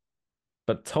loss,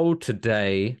 but told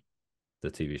Today, the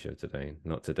TV show Today,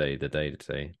 not Today, the day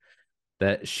today,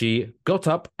 that she got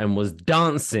up and was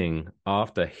dancing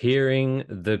after hearing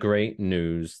the great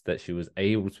news that she was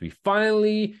able to be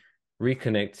finally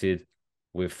reconnected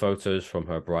with photos from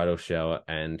her bridal shower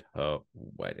and her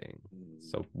wedding.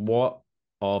 So what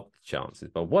are the chances?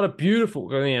 But what a beautiful,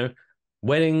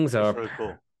 weddings are really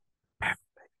cool.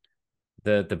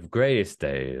 The greatest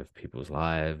day of people's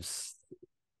lives.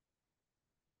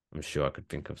 I'm sure I could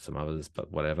think of some others,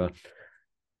 but whatever.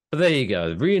 But there you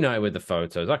go. Reunite with the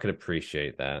photos. I could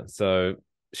appreciate that. So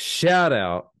shout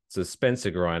out to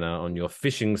Spencer Griner on your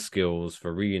fishing skills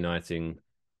for reuniting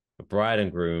the bride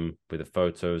and groom with the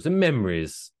photos and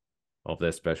memories of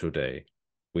their special day.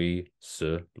 We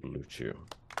salute you.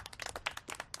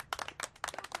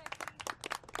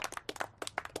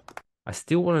 I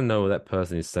still want to know what that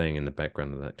person is saying in the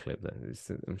background of that clip.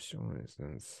 I'm sure it's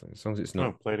as long as it's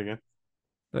not. Play it again.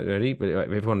 Ready?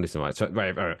 Everyone listen. Right. So,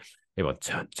 right. Everyone,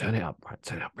 turn it up. Right,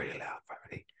 turn it up really loud.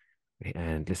 Right, ready?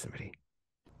 And listen. Ready?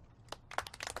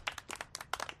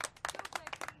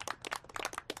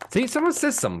 See, someone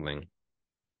says something,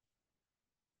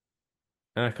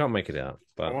 and I can't make it out.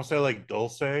 But I want to say like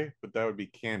dulce, but that would be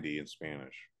candy in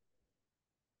Spanish.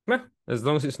 As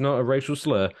long as it's not a racial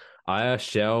slur, I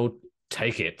shall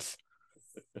take it.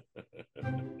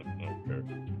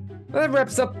 That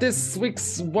wraps up this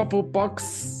week's Waffle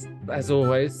Box. As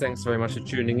always, thanks very much for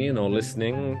tuning in or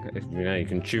listening. You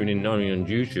can tune in not only on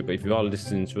YouTube, but if you are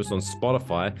listening to us on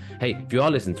Spotify, if you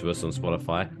are listening to us on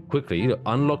Spotify, quickly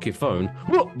unlock your phone.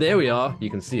 Whoop, there we are. You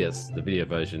can see us. The video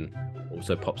version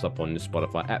also pops up on the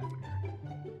Spotify app.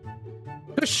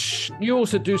 Kush, you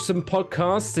also do some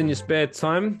podcasts in your spare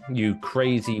time, you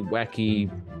crazy, wacky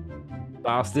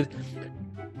bastard.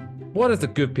 What has the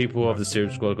good people of the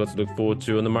Series Squad got to look forward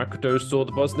to on the Microdose or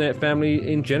the Bosnet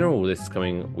family in general this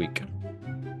coming week?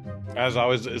 As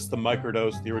always, it's the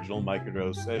Microdose, the original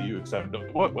Microdose. You accept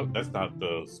what? That's not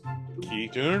the key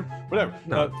tune. Whatever.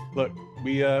 No. Look,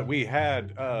 we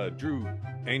had Drew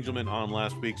Angelman on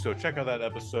last week, so check out that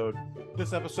episode.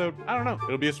 This episode, I don't know,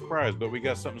 it'll be a surprise, but we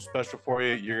got something special for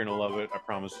you. You're gonna love it. I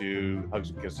promise you. Hugs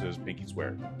and kisses, pinky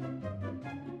swear.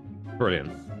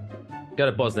 Brilliant. Go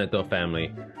to Bosnet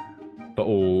family for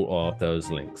all of those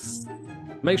links.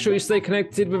 Make sure you stay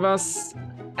connected with us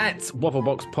at Waffle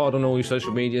Box Pod on all your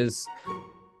social medias.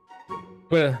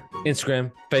 Twitter,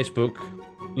 Instagram, Facebook,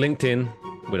 LinkedIn.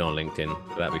 We're not on LinkedIn,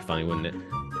 but that'd be funny, wouldn't it?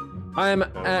 I am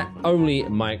at only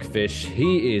Mike Fish.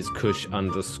 He is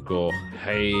Kush_Hayes.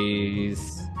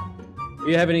 If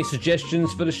you have any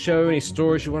suggestions for the show, any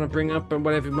stories you want to bring up, and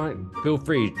whatever you might, feel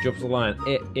free. Drop us a line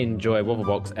at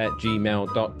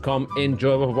enjoywafflebox@gmail.com.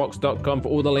 Enjoywafflebox.com for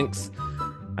all the links.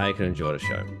 I can enjoy the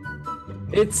show.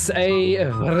 It's a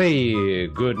very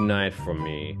good night from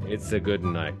me. It's a good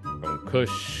night from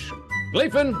Kush.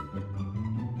 Gleefin!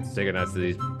 Say good night to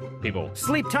these people.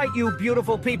 Sleep tight, you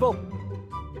beautiful people.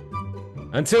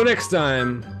 Until next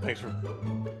time. Thanks for.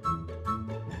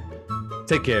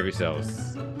 Take care of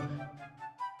yourselves.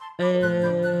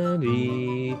 And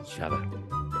each other.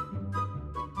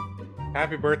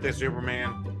 Happy birthday,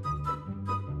 Superman.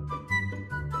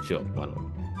 Sure, why not?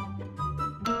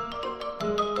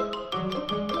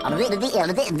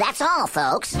 That's all,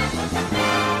 folks.